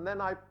stacking, and then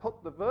I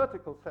put the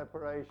vertical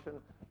separation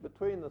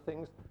between the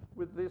things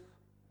with this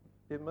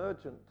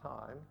emergent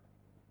time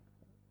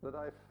that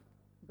I've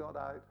got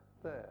out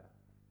there.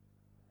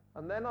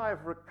 And then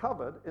I've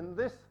recovered in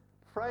this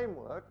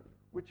framework,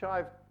 which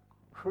I've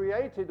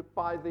created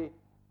by the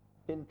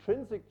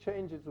intrinsic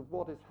changes of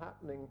what is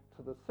happening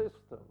to the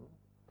system,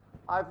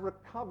 I've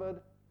recovered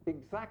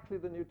exactly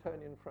the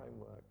Newtonian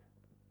framework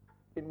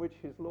in which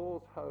his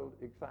laws hold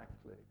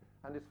exactly,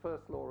 and his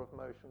first law of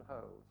motion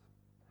holds.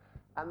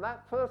 And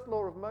that first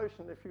law of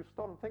motion, if you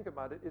stop and think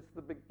about it, is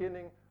the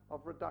beginning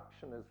of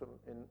reductionism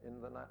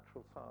in the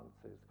natural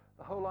sciences.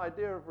 The whole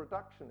idea of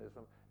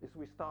reductionism is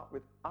we start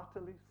with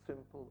utterly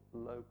simple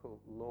local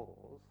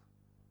laws,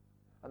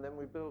 and then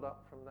we build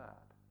up from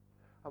that.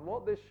 And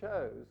what this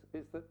shows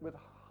is that with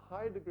a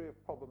high degree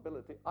of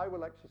probability, I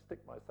will actually stick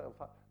myself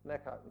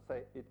neck out and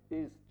say it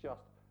is just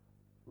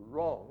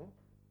wrong.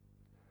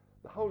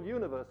 The whole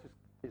universe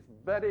is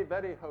very,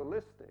 very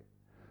holistic,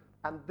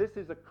 and this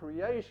is a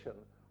creation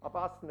of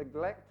us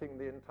neglecting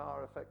the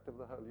entire effect of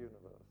the whole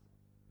universe.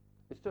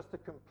 It's just a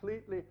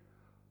completely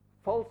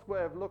false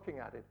way of looking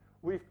at it.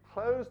 We've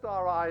closed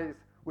our eyes,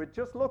 we're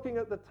just looking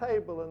at the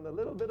table and the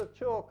little bit of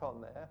chalk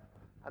on there,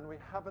 and we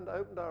haven't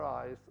opened our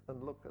eyes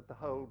and looked at the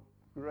whole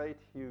great,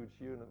 huge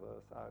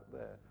universe out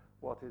there,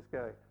 what is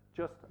going.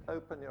 Just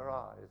open your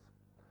eyes.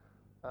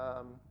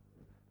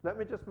 Let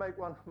me just make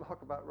one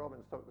remark about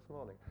Robin's talk this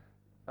morning.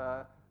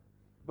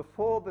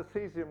 Before the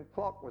cesium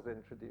clock was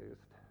introduced,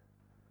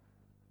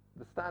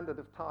 the standard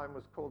of time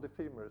was called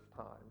ephemeris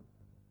time.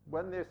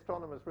 When the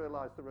astronomers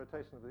realized the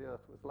rotation of the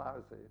Earth was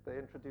lousy, they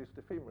introduced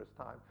ephemeris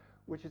time,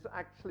 which is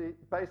actually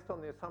based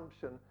on the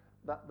assumption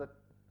that the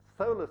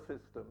solar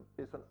system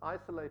is an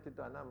isolated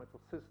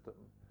dynamical system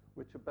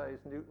which obeys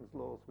Newton's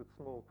laws with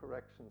small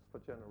corrections for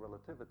general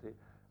relativity.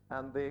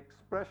 And the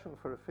expression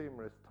for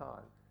ephemeris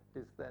time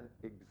is then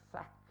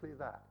exactly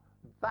that.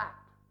 That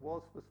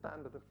was the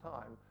standard of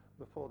time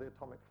before the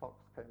atomic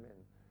clocks came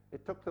in.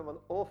 It took them an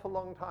awful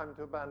long time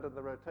to abandon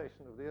the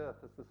rotation of the Earth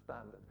as the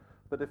standard.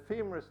 But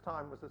ephemeris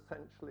time was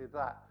essentially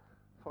that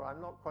for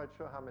I'm not quite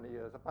sure how many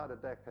years, about a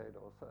decade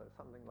or so,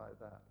 something like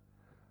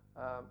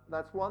that.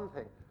 That's one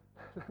thing.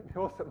 Let me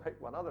also make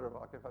one other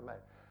remark, if I may.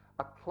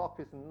 A clock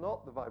is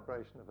not the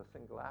vibration of a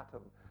single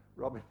atom.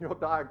 Robin, your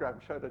diagram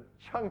showed a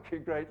chunky,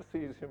 great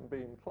cesium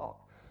beam clock.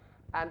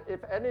 And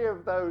if any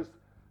of those,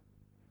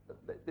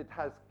 it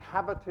has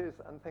cavities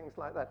and things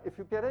like that. If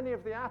you get any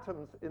of the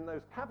atoms in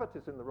those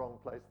cavities in the wrong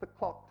place, the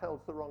clock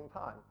tells the wrong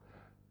time.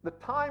 The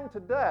time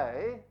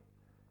today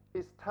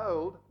is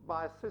told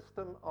by a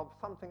system of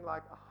something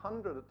like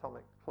 100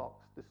 atomic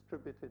clocks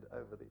distributed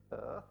over the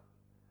Earth,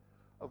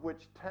 of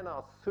which 10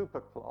 are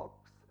super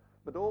clocks,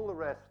 but all the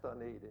rest are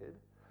needed.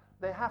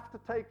 They have to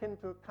take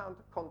into account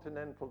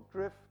continental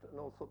drift and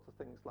all sorts of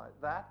things like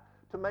that.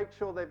 To make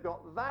sure they've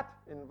got that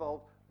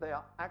involved, they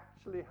are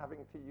actually having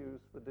to use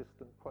the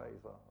distant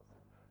quasars.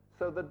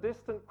 So the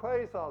distant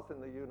quasars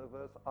in the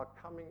universe are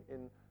coming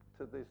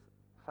into this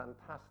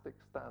fantastic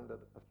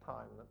standard of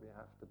time that we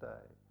have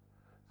today.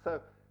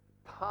 So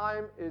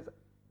time is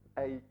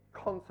a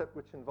concept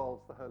which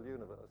involves the whole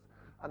universe.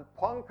 And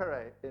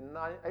Poincaré in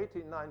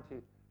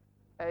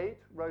 1898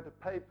 wrote a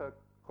paper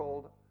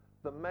called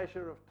The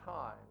Measure of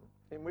Time,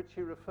 in which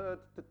he referred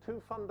to two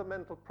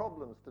fundamental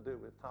problems to do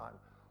with time.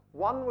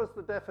 One was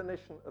the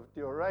definition of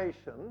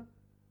duration,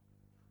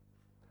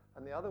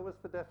 and the other was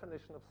the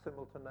definition of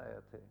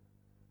simultaneity.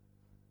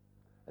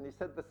 And he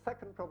said the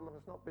second problem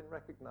has not been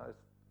recognized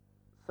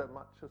so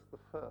much as the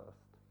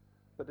first,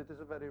 but it is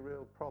a very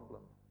real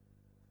problem.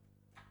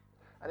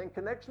 And in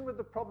connection with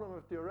the problem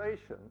of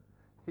duration,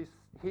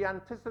 he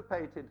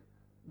anticipated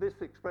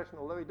this expression,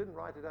 although he didn't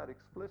write it out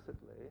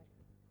explicitly.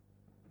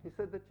 He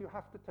said that you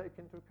have to take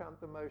into account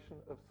the motion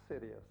of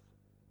Sirius.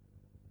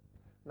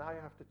 Now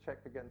you have to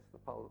check against the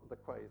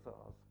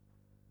quasars.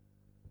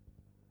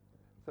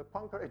 So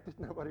Poincaré didn't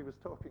know what he was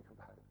talking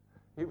about.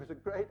 He was a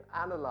great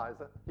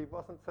analyzer. He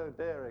wasn't so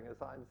daring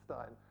as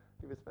Einstein.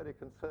 He was very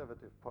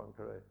conservative,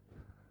 Poincaré.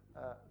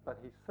 But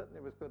he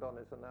certainly was good on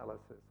his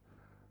analysis.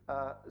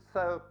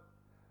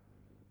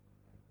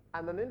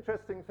 And an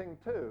interesting thing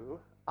too,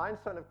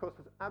 Einstein, of course,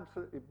 was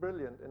absolutely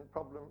brilliant in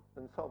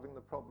solving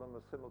the problem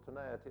of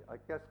simultaneity. I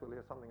guess we'll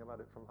hear something about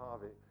it from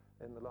Harvey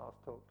in the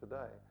last talk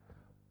today.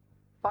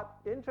 But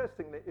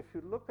interestingly, if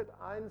you look at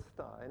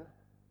Einstein,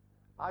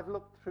 I've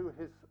looked through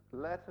his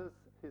letters,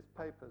 his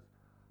papers.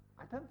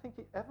 I don't think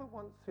he ever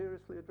once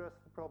seriously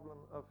addressed the problem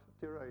of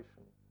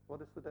duration.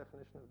 What is the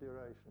definition of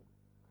duration?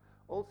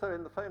 Also,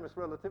 in the famous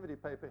relativity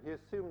paper, he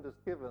assumed as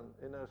given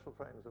inertial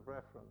frames of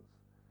reference.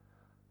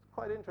 It's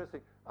quite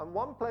interesting. And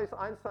one place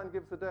Einstein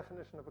gives the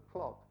definition of a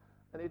clock,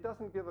 and he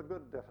doesn't give a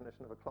good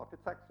definition of a clock.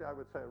 It's actually, I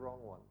would say, a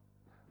wrong one.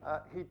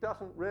 He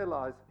doesn't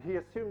realize, he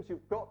assumes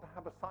you've got to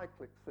have a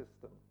cyclic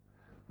system.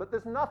 But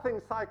there's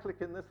nothing cyclic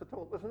in this at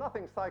all. There's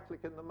nothing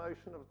cyclic in the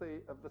motion of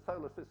the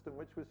solar system,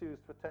 which was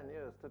used for 10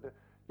 years to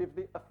give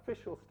the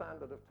official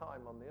standard of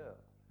time on the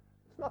Earth.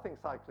 There's nothing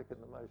cyclic in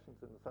the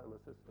motions in the solar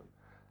system.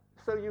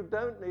 So you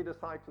don't need a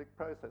cyclic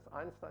process.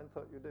 Einstein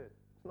thought you did.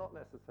 It's not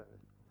necessary.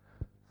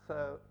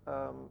 So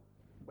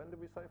when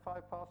did we say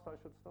 5 past I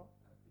should stop?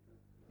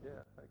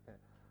 Yeah, okay.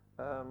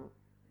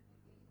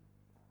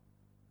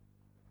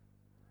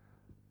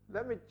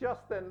 Let me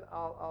just then,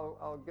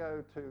 I'll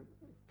go to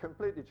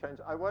completely change.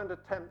 I won't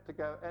attempt to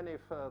go any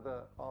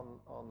further on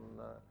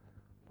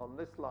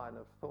this line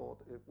of thought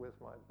with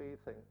my B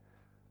thing.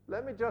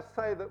 Let me just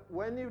say that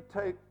when you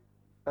take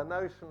a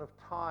notion of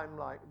time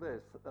like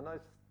this, and I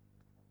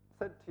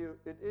said to you,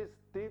 it is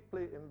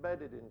deeply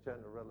embedded in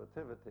general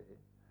relativity,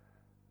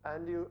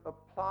 and you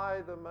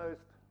apply the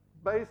most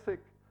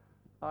basic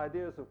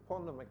ideas of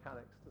quantum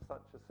mechanics to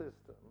such a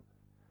system,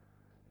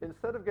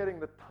 instead of getting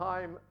the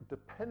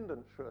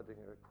time-dependent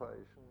Schrödinger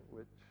equation,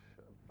 which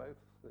both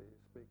the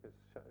speakers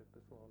showed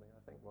this morning, I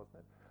think,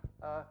 wasn't it?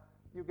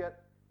 You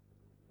get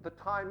the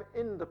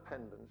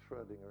time-independent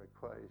Schrödinger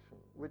equation,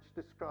 which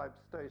describes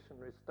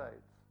stationary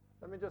states.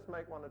 Let me just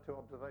make 1 or 2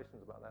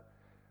 observations about that.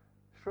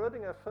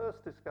 Schrödinger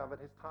first discovered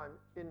his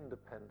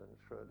time-independent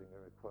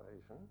Schrödinger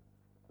equation.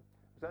 It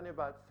was only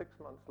about 6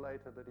 months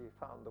later that he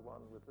found the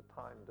one with the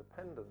time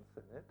dependence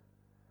in it.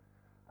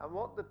 And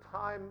what the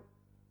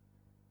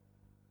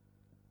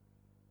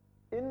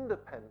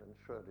time-independent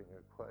Schrödinger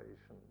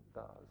equation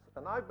does,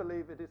 and I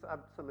believe it is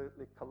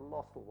absolutely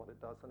colossal what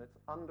it does, and it's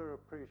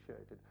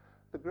underappreciated.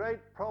 The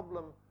great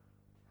problem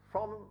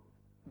from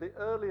the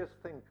earliest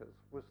thinkers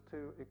was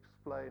to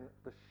explain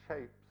the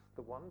shapes,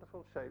 the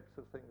wonderful shapes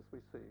of things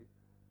we see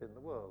in the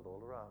world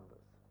all around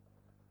us.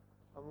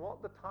 And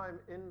what the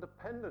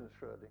time-independent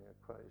Schrödinger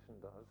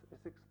equation does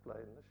is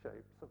explain the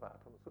shapes of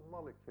atoms and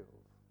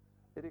molecules.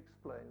 It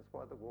explains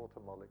why the water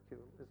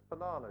molecule is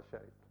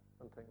banana-shaped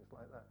and things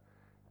like that.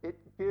 It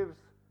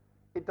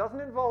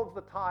doesn't involve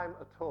the time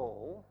at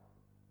all,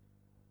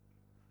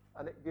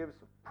 and it gives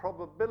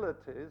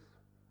probabilities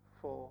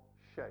for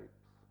shapes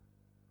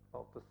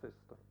of the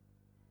system.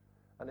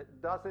 And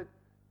it does it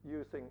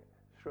using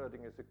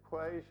Schrödinger's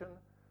equation,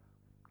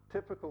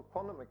 typical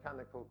quantum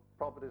mechanical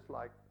properties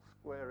like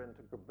square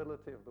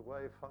integrability of the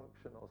wave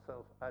function or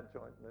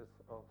self-adjointness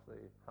of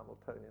the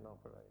Hamiltonian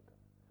operator.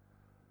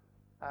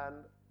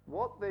 And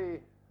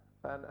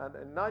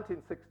in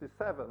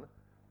 1967,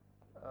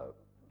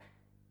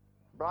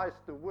 Bryce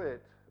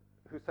DeWitt,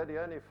 who said he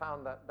only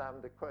found that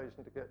damned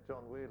equation to get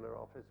John Wheeler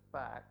off his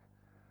back,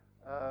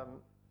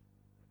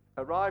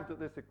 arrived at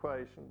this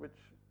equation which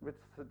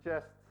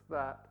suggests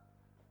that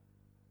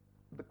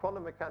the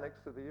quantum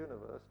mechanics of the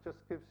universe just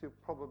gives you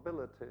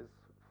probabilities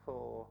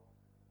for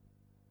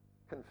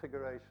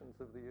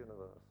configurations of the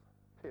universe,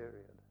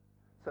 period.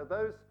 So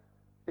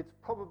it's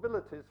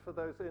probabilities for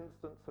those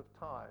instants of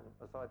time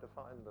as I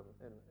defined them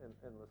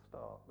in the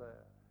start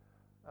there.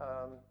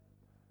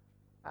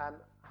 And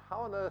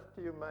how on earth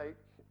do you make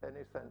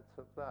any sense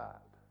of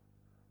that?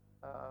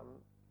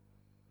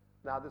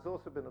 Now, there's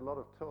also been a lot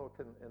of talk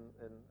in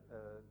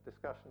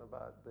discussion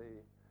about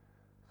the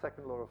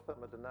second law of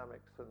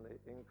thermodynamics and the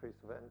increase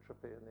of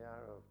entropy in the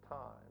arrow of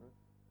time,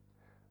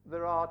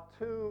 there are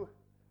two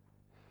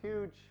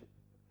huge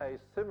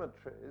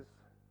asymmetries,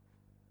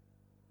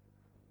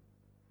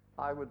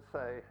 I would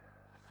say,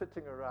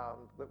 sitting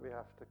around that we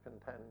have to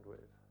contend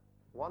with.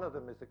 One of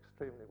them is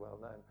extremely well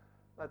known.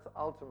 That's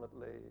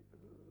ultimately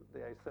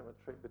the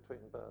asymmetry between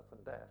birth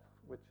and death,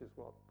 which is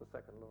what the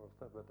second law of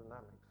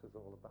thermodynamics is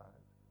all about.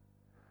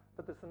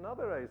 But there's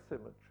another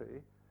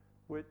asymmetry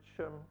which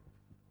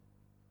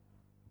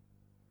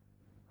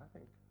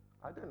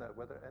I don't know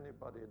whether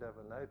anybody had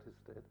ever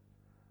noticed it,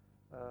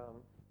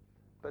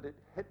 but it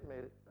hit me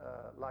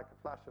like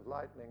a flash of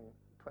lightning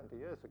 20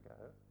 years ago.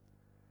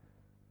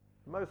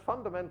 The most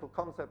fundamental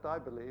concept, I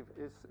believe,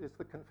 is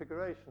the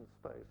configuration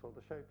space or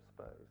the shape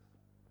space.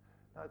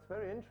 Now, it's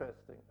very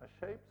interesting. A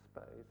shape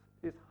space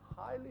is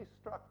highly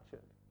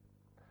structured,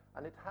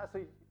 and it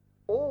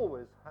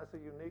always has a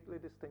uniquely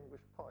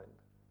distinguished point.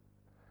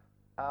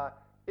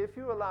 If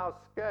you allow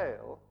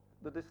scale,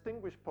 the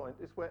distinguished point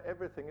is where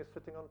everything is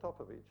sitting on top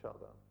of each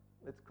other.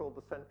 It's called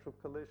the central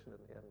collision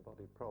in the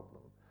n-body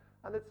problem,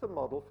 and it's a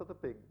model for the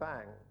Big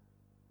Bang.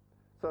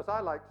 So as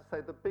I like to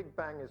say, the Big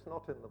Bang is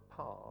not in the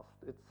past,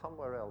 it's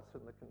somewhere else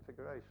in the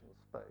configuration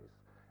space.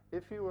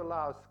 If you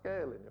allow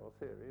scale in your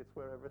theory, it's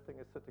where everything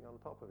is sitting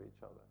on top of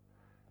each other.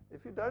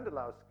 If you don't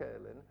allow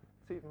scale in,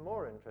 it's even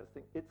more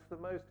interesting. It's the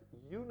most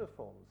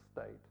uniform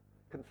state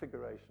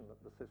configuration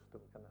that the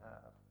system can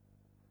have.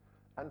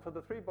 And for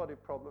the three-body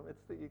problem,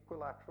 it's the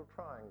equilateral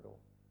triangle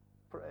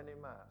for any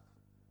mass.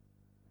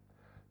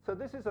 So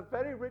this is a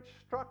very rich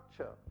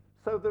structure.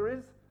 So there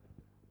is,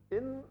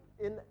 in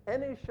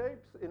any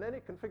shapes, in any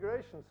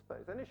configuration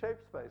space, any shape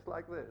space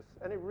like this,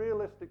 any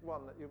realistic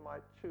one that you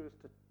might choose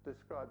to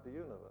describe the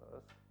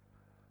universe,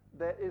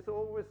 there is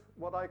always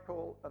what I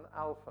call an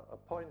alpha, a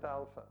point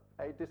alpha,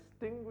 a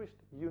distinguished,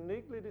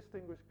 uniquely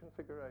distinguished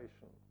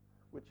configuration,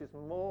 which is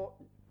more,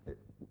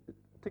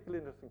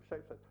 particularly interesting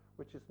shape space,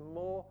 which is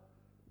more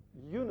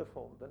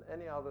uniform than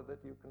any other that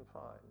you can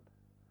find.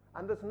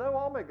 And there's no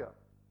omega.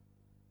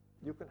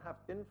 You can have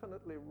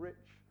infinitely rich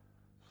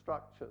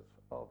structures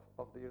of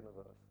the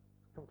universe.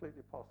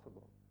 Completely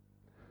possible.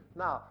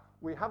 Now,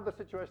 we have the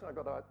situation, I've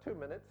got about 2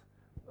 minutes.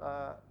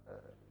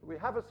 We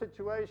have a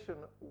situation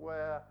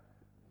where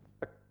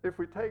if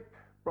we take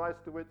Bryce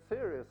DeWitt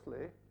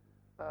seriously,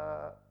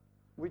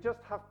 we just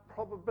have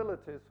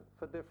probabilities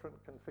for different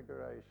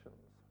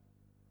configurations.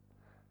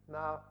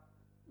 Now,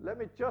 let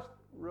me just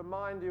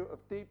remind you of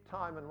deep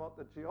time and what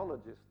the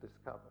geologists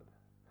discovered.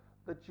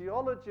 The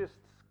geologists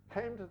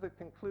came to the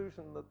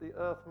conclusion that the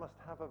Earth must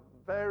have a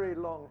very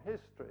long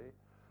history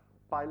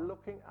by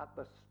looking at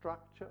the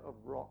structure of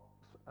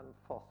rocks and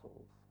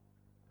fossils,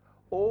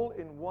 all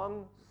in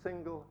one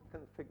single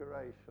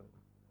configuration.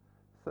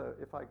 So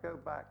if I go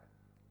back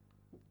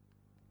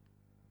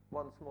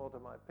once more to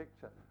my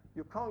picture,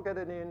 you can't get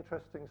any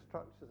interesting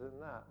structures in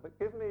that, but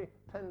give me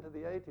 10 to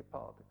the 80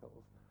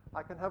 particles,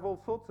 I can have all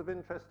sorts of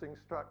interesting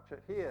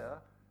structure here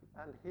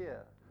and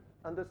here.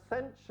 And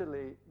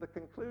essentially, the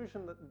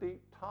conclusion that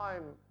deep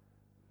time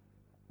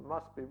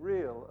must be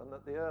real and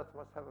that the Earth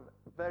must have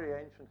a very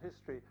ancient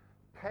history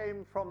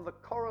came from the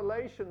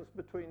correlations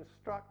between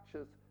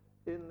structures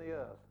in the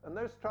Earth. And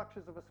those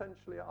structures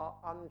essentially are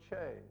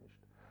unchanged.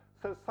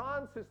 So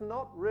science is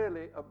not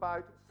really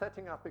about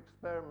setting up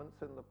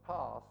experiments in the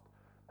past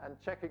and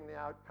checking the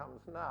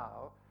outcomes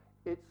now.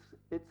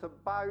 It's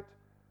about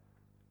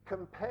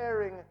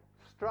comparing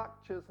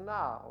structures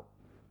now.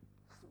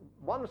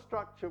 One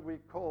structure we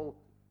call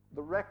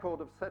the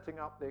record of setting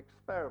up the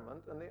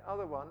experiment, and the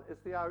other one is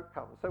the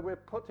outcome. So we're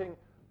putting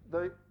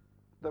the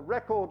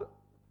record,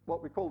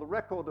 what we call the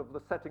record of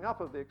the setting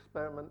up of the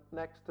experiment,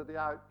 next to the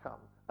outcome.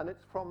 And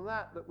it's from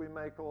that we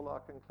make all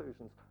our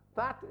conclusions.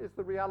 That is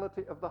the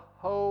reality of the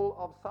whole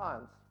of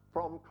science,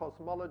 from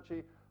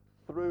cosmology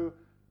through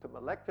to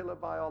molecular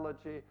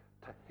biology,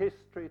 to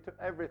history, to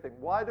everything.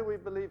 Why do we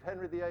believe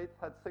Henry VIII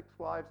had 6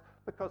 wives?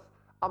 Because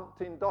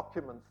umpteen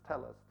documents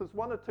tell us. There's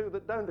 1 or 2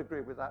 that don't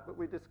agree with that, but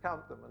we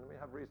discount them, and we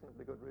have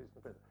reasonably good reason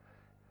for it.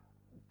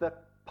 The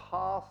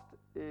past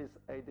is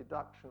a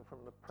deduction from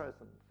the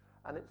present,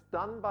 and it's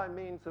done by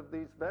means of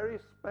these very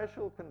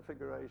special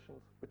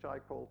configurations, which I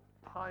call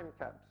time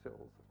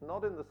capsules,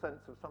 not in the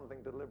sense of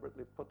something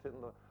deliberately put in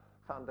the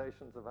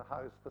foundations of a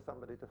house for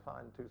somebody to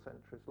find 2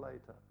 centuries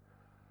later.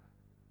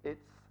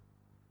 It's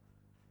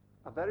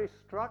a very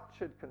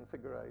structured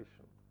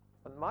configuration,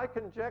 and my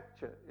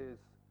conjecture is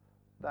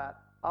that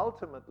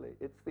ultimately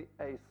it's the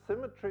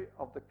asymmetry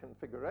of the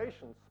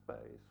configuration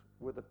space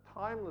with the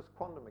timeless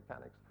quantum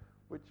mechanics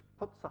which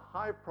puts a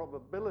high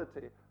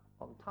probability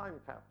on time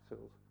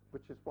capsules,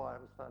 which is why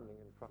I'm standing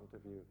in front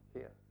of you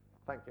here.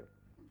 Thank you.